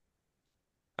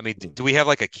 I mean, do we have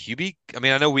like a QB? I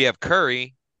mean, I know we have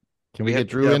Curry. Can we get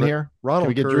Drew in here? Can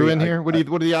we get Drew in here? What are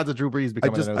the odds of Drew Brees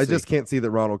becoming an OC? I just can't see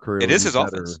that Ronald Curry is his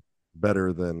offense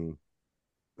better than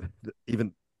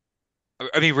even.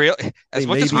 I mean, as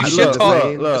much as we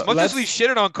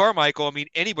shitted on Carmichael, I mean,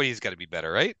 anybody's got to be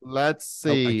better, right? Let's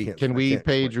see. Can we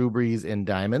pay Drew Brees in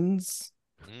diamonds?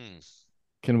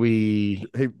 Can we?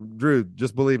 Hey, Drew,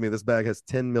 just believe me, this bag has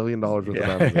 $10 million worth of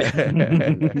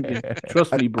diamonds.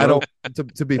 Trust me, bro. I don't.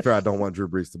 To be fair, I don't want Drew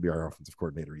Brees to be our offensive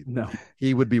coordinator either. No,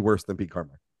 he would be worse than Pete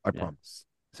Carmichael. I promise.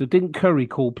 So didn't Curry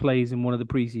call plays in one of the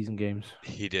preseason games?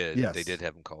 He did. Yes. They did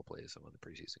have him call plays in one of the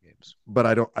preseason games. But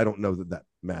I don't know that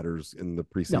matters in the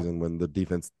preseason when the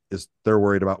defense they're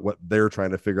worried about what they're trying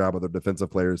to figure out with their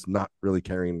defensive players, not really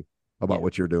caring about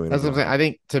what you're doing. That's what I'm saying. I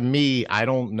think, to me, I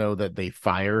don't know that they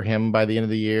fire him by the end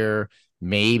of the year.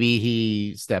 Maybe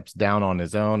he steps down on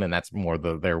his own, and that's more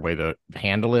their way to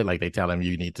handle it. Like, they tell him,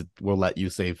 we'll let you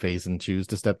save face and choose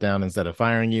to step down instead of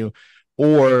firing you.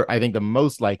 Or I think the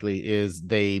most likely is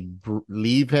they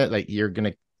leave it, like, you're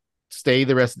going to stay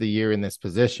the rest of the year in this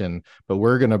position, but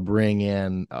we're going to bring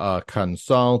in a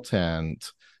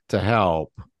consultant to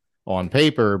help on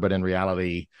paper, but in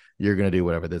reality, you're going to do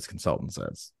whatever this consultant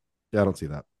says. Yeah, I don't see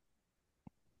that.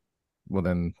 Well,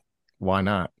 then why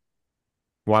not?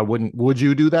 Would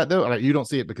you do that though? You don't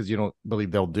see it because you don't believe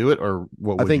they'll do it, or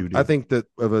what would you do? I think that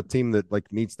of a team that,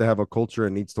 like, needs to have a culture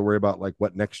and needs to worry about, like,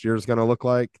 what next year is going to look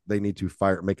like, they need to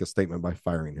make a statement by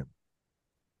firing him.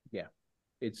 Yeah.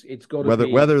 It's got to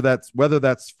be whether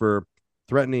that's for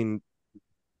threatening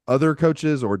other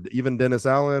coaches or even Dennis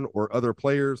Allen or other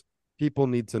players. People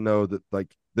need to know that,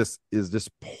 like, this is just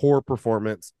poor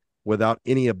performance without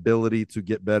any ability to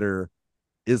get better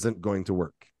isn't going to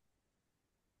work.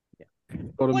 Yeah.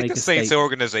 Like the Saints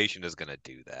organization is going to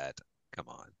do that. Come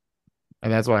on.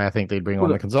 And that's why I think they'd bring on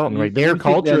the consultant, right? Their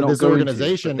culture of this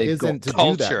organization isn't to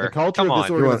do that. The culture of this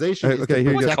organization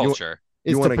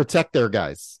is to protect their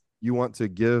guys. You want to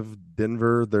give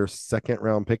Denver their second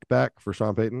round pick back for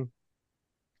Sean Payton?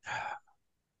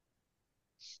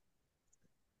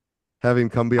 Have him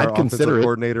come be our offensive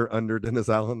coordinator under Dennis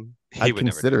Allen? I'd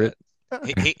consider it.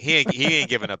 He ain't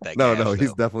giving up that no, cash. No,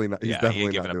 he's definitely not. He's definitely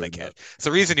not giving up that cash. So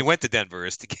the reason he went to Denver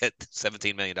is to get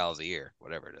 $17 million a year,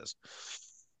 whatever it is.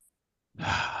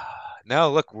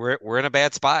 No, look, we're in a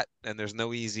bad spot, and there's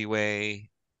no easy way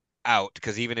out.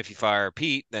 Because even if you fire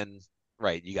Pete, then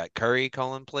you got Curry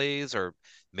calling plays, or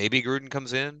maybe Gruden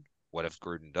comes in. What if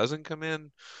Gruden doesn't come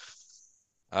in?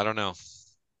 I don't know.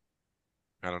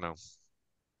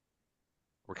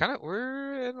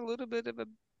 We're in a little bit of a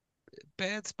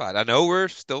bad spot. I know we're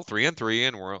still 3-3,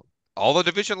 and we're all the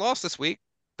division lost this week.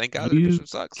 Thank God the division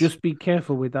sucks. Just be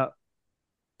careful with that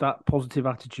positive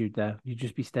attitude there. You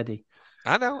just be steady.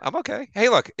 I know. I'm okay. Hey,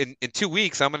 look, in 2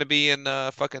 weeks, I'm going to be in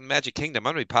fucking Magic Kingdom.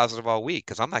 I'm going to be positive all week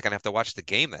because I'm not going to have to watch the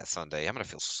game that Sunday. I'm going to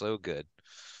feel so good.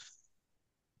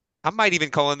 I might even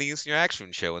call in the Instant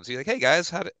Action show and see, like, hey,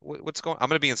 guys, what's going on? I'm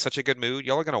going to be in such a good mood.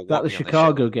 Y'all are going to want me on the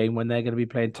Chicago game when they're going to be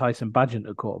playing Tyson Badgett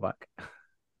at quarterback.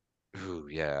 Ooh,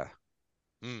 yeah.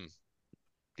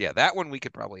 Yeah, that one we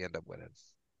could probably end up winning.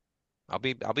 I'll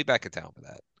be back in town for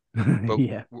that. But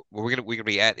yeah, we're gonna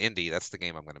be at Indy. That's the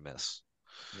game I'm gonna miss.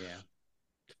 Yeah.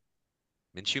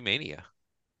 Minshew Mania.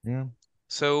 Yeah.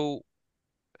 So,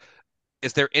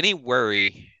 is there any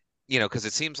worry? because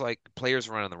it seems like players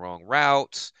are running the wrong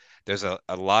routes. There's a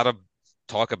lot of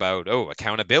talk about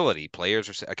accountability. Players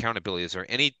are accountability. Is there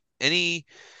any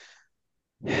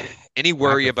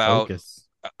worry about focus?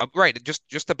 Right,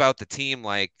 just about the team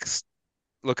like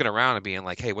looking around and being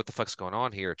like, hey, what the fuck's going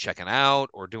on here? Checking out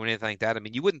or doing anything like that? I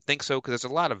mean, you wouldn't think so because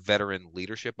there's a lot of veteran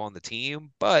leadership on the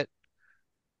team, but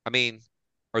I mean,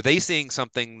 are they seeing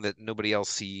something that nobody else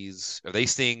sees? Are they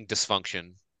seeing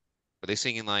dysfunction? Are they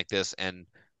seeing like this? And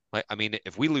like, I mean,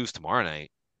 if we lose tomorrow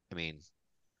night, I mean,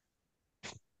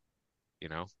 you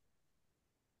know,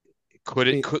 could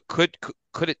it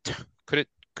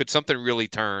could something really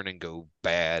turn and go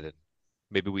bad and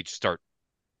maybe we just start.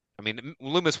 I mean,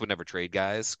 Loomis would never trade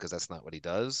guys because that's not what he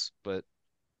does. But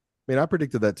I mean, I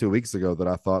predicted that 2 weeks ago that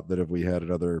I thought that if we had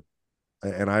another,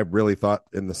 and I really thought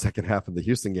in the second half of the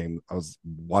Houston game, I was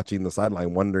watching the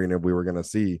sideline wondering if we were going to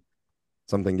see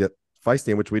something get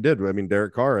feisty, which we did. I mean,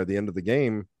 Derek Carr at the end of the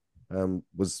game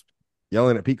was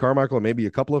yelling at Pete Carmichael and maybe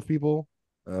a couple of people.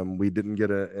 We didn't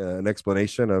get an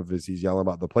explanation of is he's yelling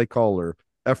about the play call or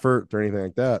effort or anything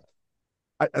like that.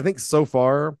 I think so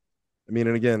far, I mean,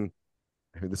 and again,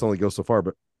 this only goes so far,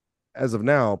 but as of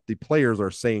now, the players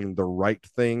are saying the right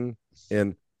thing.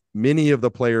 And many of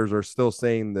the players are still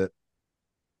saying that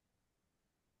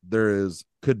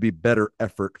could be better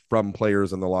effort from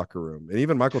players in the locker room. And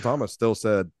even Michael Thomas still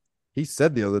said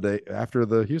the other day after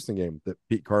the Houston game that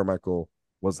Pete Carmichael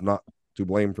was not to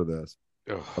blame for this.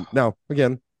 Now,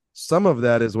 again, some of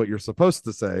that is what you're supposed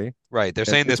to say. Right. They're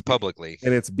saying this publicly.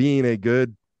 And it's being a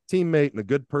good teammate and a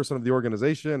good person of the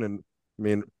organization. And I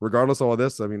mean, regardless of all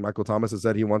this, I mean, Michael Thomas has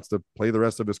said he wants to play the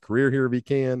rest of his career here if he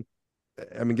can.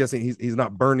 I mean, guessing he's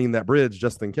not burning that bridge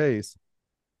just in case.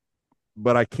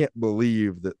 But I can't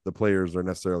believe that the players are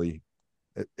necessarily,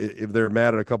 if they're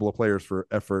mad at a couple of players for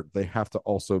effort, they have to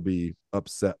also be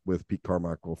upset with Pete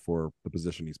Carmichael for the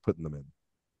position he's putting them in.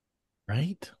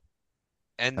 Right.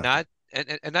 And not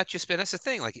just, and that's the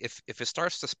thing. Like if it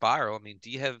starts to spiral, I mean,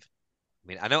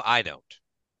 I know I don't.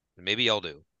 Maybe y'all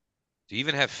do. Do you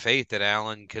even have faith that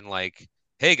Allen can like,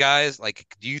 hey guys, like,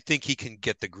 do you think he can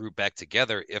get the group back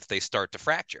together if they start to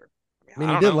fracture? I mean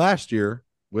he did last year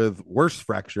with worse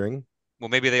fracturing. Well,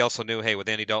 maybe they also knew, hey, with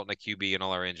Andy Dalton at QB and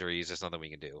all our injuries, there's nothing we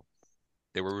can do.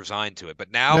 They were resigned to it.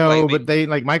 But now, but they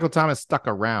like Michael Thomas stuck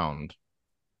around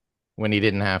when he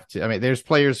didn't have to. I mean, there's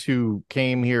players who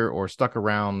came here or stuck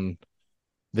around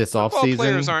this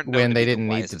offseason when they didn't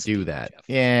need to do that. Jeff.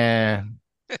 Yeah.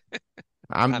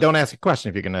 Don't ask a question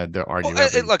if you're going to argue.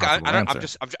 Look,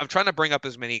 I'm trying to bring up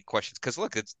as many questions because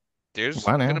look, there's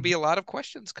going to be a lot of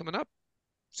questions coming up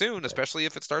soon, especially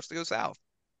if it starts to go south.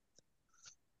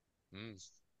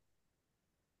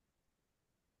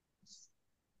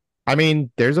 I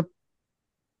mean, there's a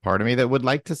part of me that would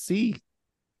like to see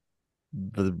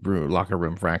the locker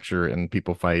room fracture and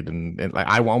people fight, and like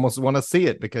I almost want to see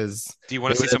it because. Do you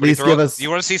want to see somebody throw? Do you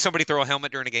want to see somebody throw a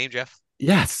helmet during a game, Jeff?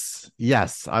 Yes.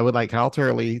 I would like Kyle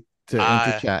Turley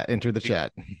to enter the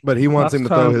chat, but he wants him to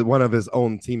throw one of his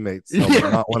own teammates,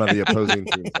 not one of the opposing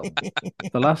teams.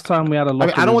 The last time we had a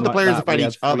locker I don't want the players to fight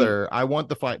each other. I want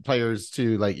the players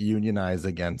to like unionize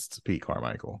against Pete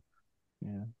Carmichael.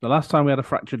 Yeah. The last time we had a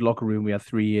fractured locker room, we had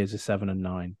 3 years of 7 and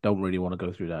 9. Don't really want to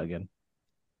go through that again.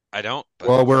 I don't.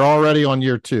 Well, we're already on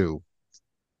year 2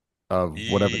 of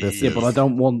whatever this is. Yeah, but I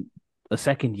don't want a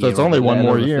second year. So it's only one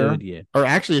more year. Or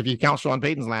actually, if you count Sean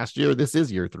Payton's last year, this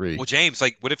is year 3. Well, James,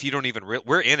 like, what if you don't even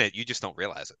we're in it? You just don't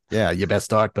realize it. Yeah, you best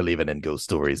start believing in ghost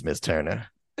stories, Miss Turner.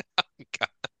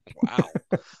 Wow.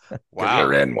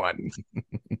 You're in one.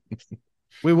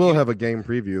 We will have a game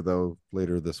preview though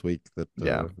later this week. That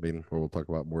I mean, where we'll talk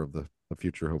about more of the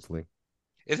future, hopefully.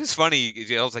 It is funny.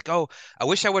 I was like, oh, I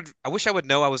wish I would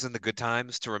know I was in the good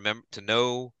times to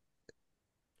know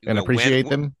and appreciate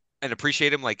them and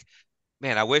appreciate them. Like,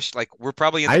 man, I wish like we're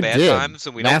probably in the bad times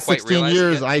and we don't quite realize. 16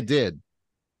 years, I did.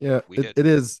 Yeah, it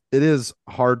is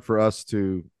hard for us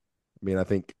to. I mean, I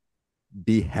think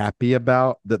be happy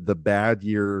about that. The bad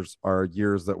years are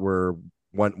years that were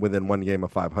within one game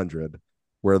of 500.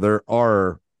 Where there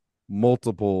are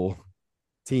multiple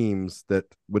teams that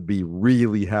would be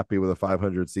really happy with a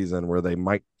 500 season where they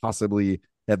might possibly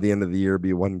at the end of the year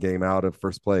be one game out of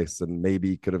first place and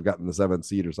maybe could have gotten the 7th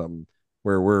seed or something,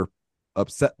 where we're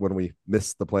upset when we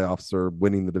miss the playoffs or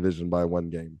winning the division by one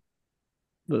game.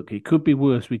 Look, it could be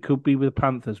worse. We could be with the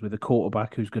Panthers with a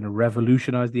quarterback who's going to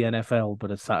revolutionize the NFL, but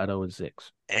it's sat at 0-6.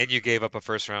 And you gave up a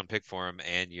first-round pick for him,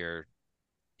 and you're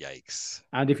yikes.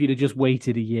 And if you'd have just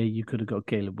waited a year, you could have got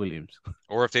Caleb Williams.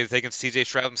 Or if they'd taken CJ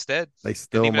Stroud instead. They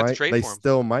still might. They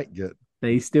still might get.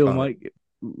 They still might get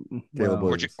Caleb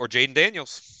Williams. Or Jaden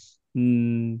Daniels.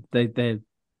 They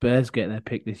Bears get their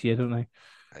pick this year, don't they?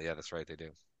 Yeah, that's right. They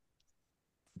do.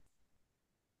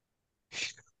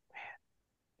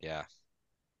 Yeah.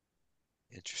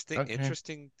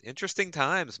 Interesting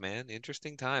times, man.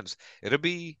 Interesting times. It'll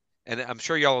be, and I'm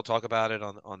sure y'all will talk about it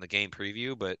on the game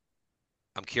preview, but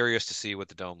I'm curious to see what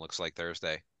the Dome looks like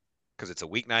Thursday because it's a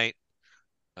weeknight.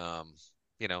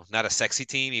 Not a sexy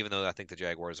team, even though I think the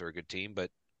Jaguars are a good team, but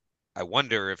I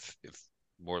wonder if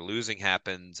more losing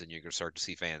happens and you're going to start to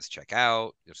see fans check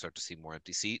out, you'll start to see more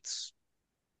empty seats.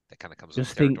 That kind of comes with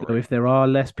the territory. Just think, though, if there are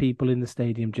less people in the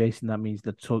stadium, Jason, that means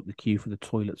the queue for the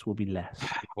toilets will be less.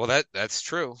 Well, that's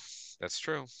true. That's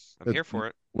true. I'm here for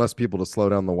it. Less people to slow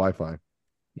down the Wi-Fi.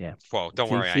 Yeah. Well,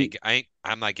 don't worry.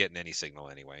 I'm not getting any signal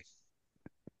anyway.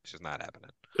 It's just not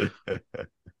happening.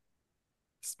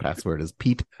 His password is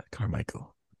Pete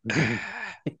Carmichael. All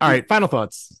right, final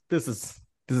thoughts. This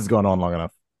is going on long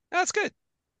enough. That's good.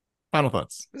 Final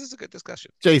thoughts. This is a good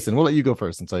discussion. Jason, we'll let you go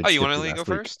first since you want to let me go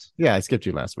first? Yeah, I skipped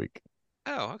you last week.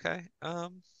 Oh, okay.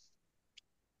 Oh,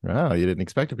 you didn't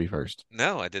expect to be first.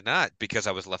 No, I did not because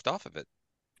I was left off of it.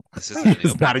 This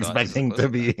is not expecting to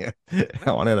be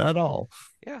on it at all.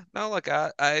 Yeah, no, look,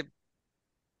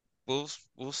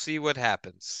 we'll see what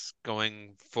happens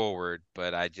going forward,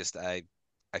 but I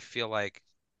feel like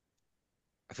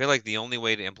the only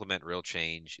way to implement real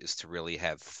change is to really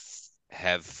have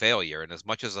failure. And as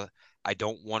much as I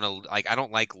don't want to, I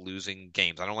don't like losing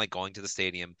games. I don't like going to the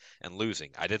stadium and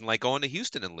losing. I didn't like going to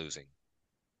Houston and losing,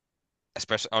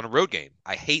 especially on a road game.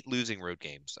 I hate losing road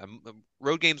games.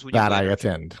 Road games when I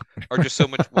attend are just so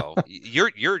much. Well,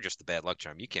 you're just the bad luck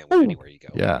charm. You can't win anywhere you go.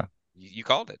 Yeah, you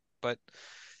called it, but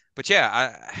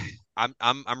yeah,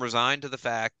 I'm resigned to the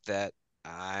fact that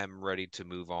I'm ready to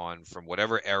move on from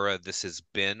whatever era this has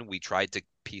been. We tried to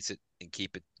piece it and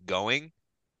keep it going,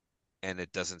 and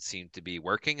it doesn't seem to be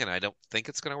working, and I don't think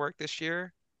it's going to work this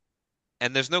year.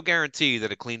 And there's no guarantee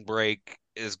that a clean break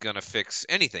is going to fix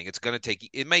anything.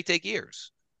 It may take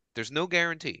years. There's no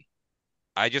guarantee.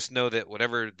 I just know that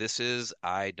whatever this is,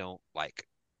 I don't like.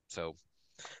 So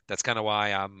that's kind of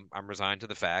why I'm resigned to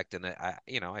the fact, and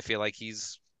I feel like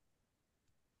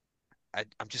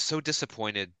I'm just so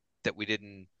disappointed that we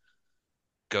didn't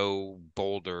go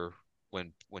bolder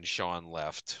when Sean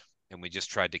left, and we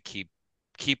just tried to keep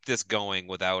this going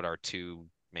without our two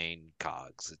main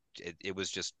cogs. It was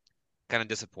just kind of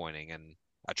disappointing, and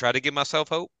I tried to give myself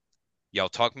hope. Y'all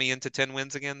talked me into 10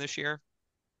 wins again this year,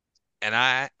 and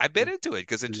I bit into it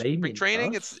because it's spring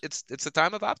training. It's a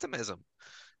time of optimism.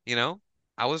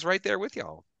 I was right there with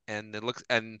y'all, and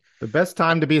the best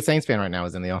time to be a Saints fan right now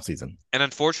is in the offseason. And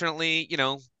unfortunately,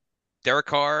 Derek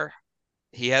Carr,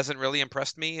 he hasn't really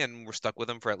impressed me, and we're stuck with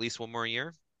him for at least one more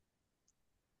year.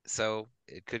 So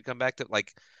it could come back to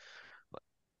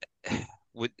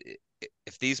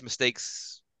if these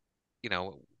mistakes,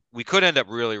 we could end up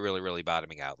really, really, really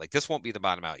bottoming out. Like, this won't be the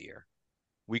bottom out year.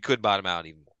 We could bottom out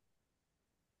even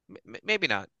more. Maybe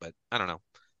not, but I don't know.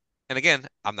 And again,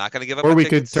 I'm not going to give up. Or we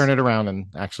could turn it around and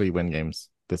actually win games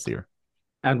this year.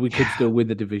 And we could still win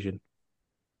the division.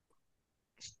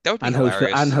 That would be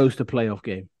hilarious. And host a playoff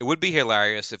game. It would be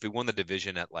hilarious if we won the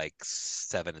division at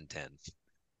 7-10.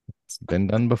 It's been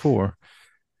done before.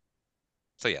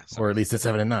 So yeah. Or at least at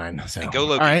 7-9. So and go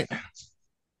Loki. All right.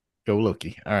 Go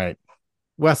Loki. All right.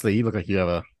 Wesley, you look like you have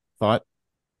a thought.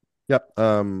 Yep.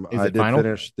 I did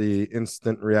finish the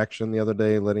instant reaction the other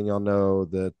day, letting y'all know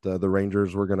that the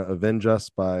Rangers were going to avenge us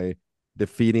by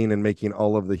defeating and making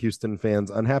all of the Houston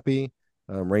fans unhappy.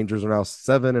 Rangers are now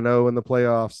 7-0 in the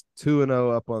playoffs,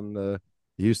 2-0 up on the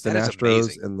Houston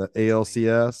Astros in the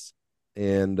ALCS.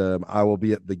 And I will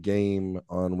be at the game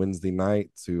on Wednesday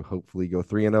night to hopefully go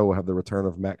 3-0. We'll have the return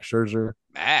of Max Scherzer.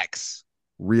 Max.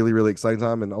 Really, really exciting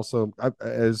time. And also,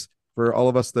 as for all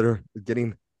of us that are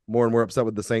getting more and more upset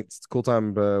with the Saints, it's a cool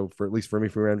time for at least for me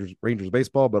for Rangers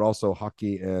baseball, but also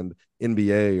hockey and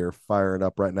NBA are firing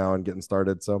up right now and getting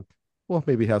started. So we'll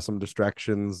maybe have some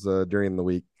distractions during the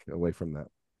week away from that.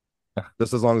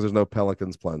 Just as long as there's no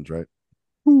Pelicans plunge, right?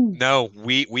 No,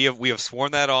 we have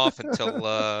sworn that off until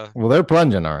well, they're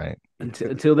plunging, all right.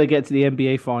 Until they get to the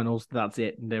NBA finals, that's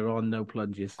it. There are no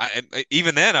plunges.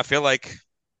 Even then, I feel like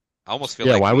I almost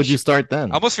feel why would you start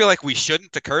then? I almost feel like we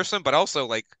shouldn't to curse them, but also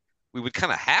like we would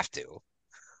kind of have to.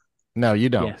 No, you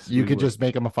don't. Yes, you could just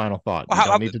make them a final thought. You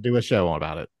don't need to do a show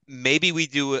about it. Maybe we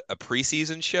do a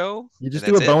preseason show. You just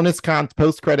do a bonus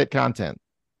post-credit content.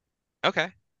 Okay.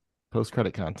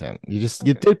 Post-credit content. You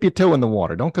dip your toe in the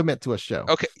water. Don't commit to a show.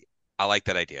 Okay. I like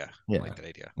that idea. Yeah. I like that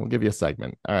idea. We'll give you a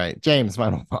segment. All right. James,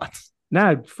 final thoughts.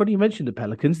 Now, funny you mentioned the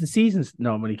Pelicans. The season's...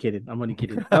 No, I'm only kidding.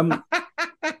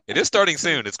 It is starting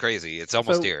soon. It's crazy. It's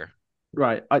almost here.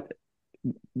 Right.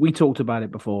 we talked about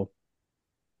it before.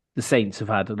 The Saints have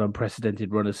had an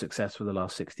unprecedented run of success for the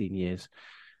last 16 years.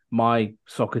 My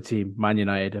soccer team, Man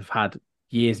United, have had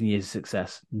years and years of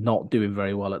success, not doing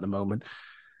very well at the moment.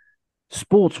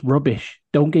 Sport's rubbish.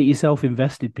 Don't get yourself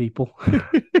invested, people.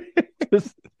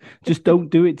 just don't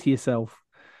do it to yourself.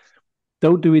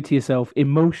 Don't do it to yourself.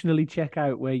 Emotionally check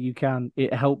out where you can.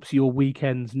 It helps your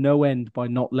weekends no end by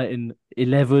not letting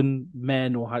 11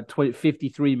 men or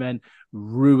 53 men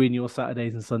ruin your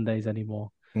Saturdays and Sundays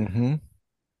anymore. Mm-hmm.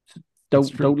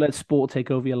 Don't let sport take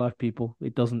over your life, people.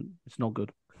 It's not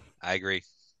good. I agree.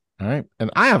 All right. And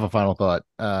I have a final thought.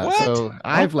 So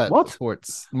I've let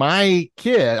sports. My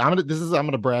kid, I'm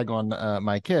gonna brag on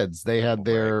my kids. They had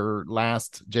their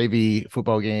last JV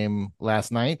football game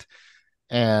last night.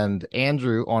 And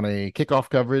Andrew, on a kickoff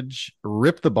coverage,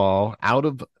 ripped the ball out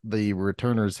of the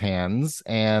returner's hands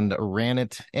and ran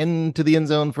it into the end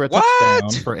zone for a touchdown,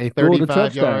 for a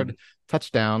 35-yard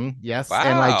touchdown. Yes. Wow.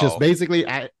 And like just basically,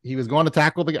 he was going to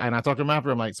tackle the guy. And I talked to him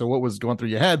after. I'm like, so what was going through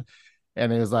your head? And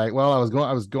he was like, well, I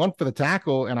was going for the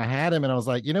tackle and I had him. And I was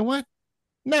like, you know what?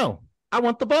 No, I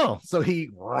want the ball. So he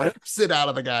rips it out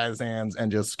of the guy's hands and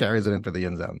just carries it in for the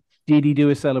end zone. Did he do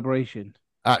a celebration?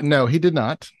 No, he did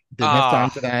not. Didn't have time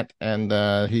for that, and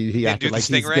he acted like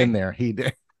he's been there. He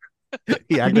did.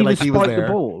 He acted like he was there.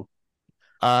 The ball?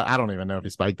 I don't even know if he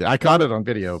spiked it. I caught it on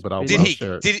video, but I'll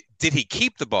share it. Did he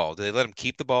keep the ball? Did they let him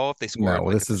keep the ball if they scored?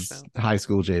 No, this is high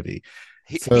school JV.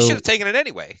 He should have taken it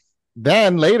anyway.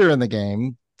 Then later in the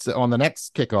game, on the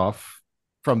next kickoff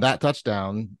from that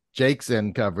touchdown, Jake's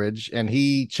in coverage and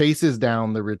he chases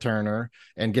down the returner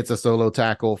and gets a solo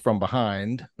tackle from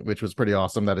behind, which was pretty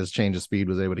awesome that his change of speed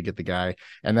was able to get the guy.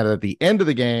 And then at the end of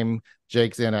the game,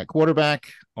 Jake's in at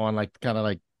quarterback on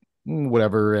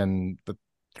whatever, and the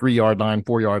 3-yard line,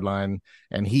 4-yard line,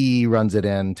 and he runs it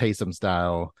in Taysom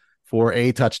style for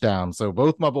a touchdown. So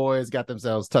both my boys got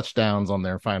themselves touchdowns on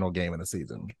their final game of the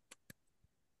season.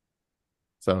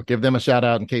 So give them a shout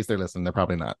out in case they're listening. They're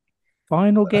probably not.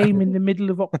 Final game in the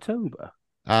middle of October.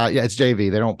 Yeah, it's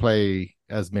JV. They don't play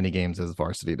as many games as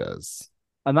varsity does.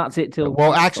 And that's it till...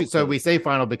 Well, actually, so we say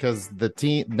final because the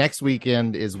team next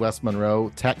weekend is West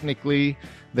Monroe. Technically,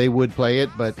 they would play it,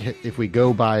 but if we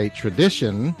go by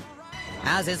tradition...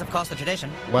 As is, of course, the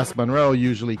tradition. West Monroe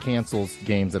usually cancels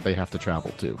games that they have to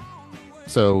travel to.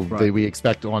 So we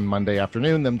expect on Monday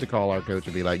afternoon them to call our coach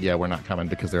and be like, yeah, we're not coming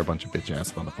because they're a bunch of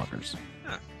bitch-ass motherfuckers.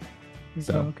 Huh.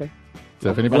 So, okay. So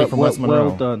if anybody from West Monroe...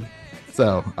 Well done.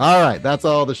 So, all right, that's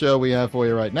all the show we have for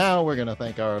you right now. We're going to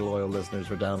thank our loyal listeners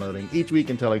for downloading each week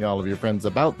and telling all of your friends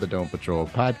about the Don't Patrol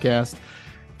podcast.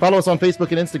 Follow us on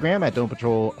Facebook and Instagram at Don't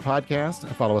Patrol Podcast.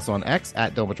 Follow us on X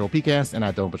at Don't Patrol PCast and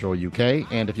at Don't Patrol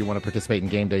UK. And if you want to participate in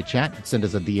game day chat, send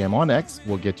us a DM on X.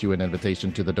 We'll get you an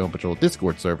invitation to the Don't Patrol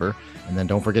Discord server. And then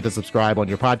don't forget to subscribe on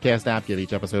your podcast app. Give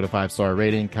each episode a 5-star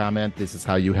rating, comment. This is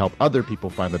how you help other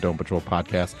people find the Don't Patrol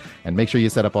podcast. And make sure you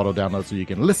set up auto download so you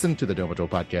can listen to the Don't Patrol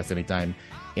podcast anytime,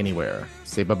 anywhere.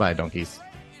 Say bye-bye, donkeys.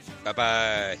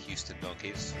 Bye-bye, Houston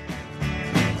Donkeys.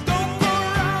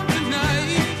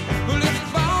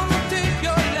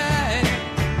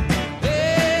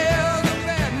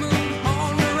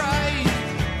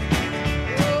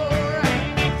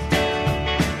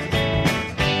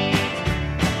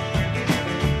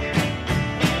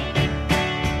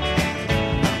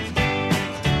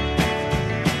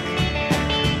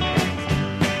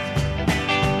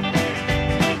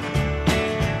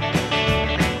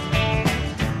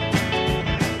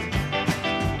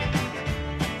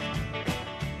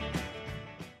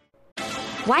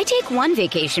 Why take one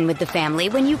vacation with the family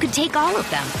when you could take all of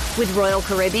them? With Royal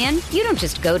Caribbean, you don't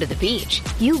just go to the beach.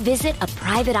 You visit a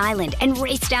private island and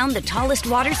race down the tallest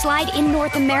water slide in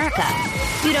North America.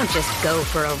 You don't just go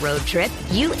for a road trip.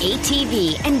 You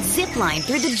ATV and zip line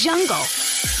through the jungle.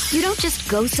 You don't just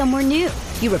go somewhere new.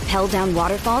 You rappel down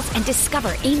waterfalls and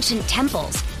discover ancient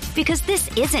temples. Because this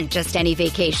isn't just any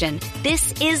vacation.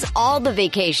 This is all the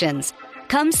vacations.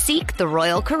 Come seek the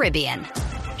Royal Caribbean.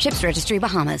 Ships Registry,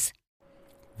 Bahamas.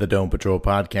 The Don't Patrol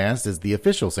podcast is the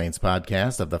official Saints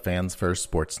podcast of the Fans First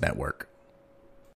Sports Network.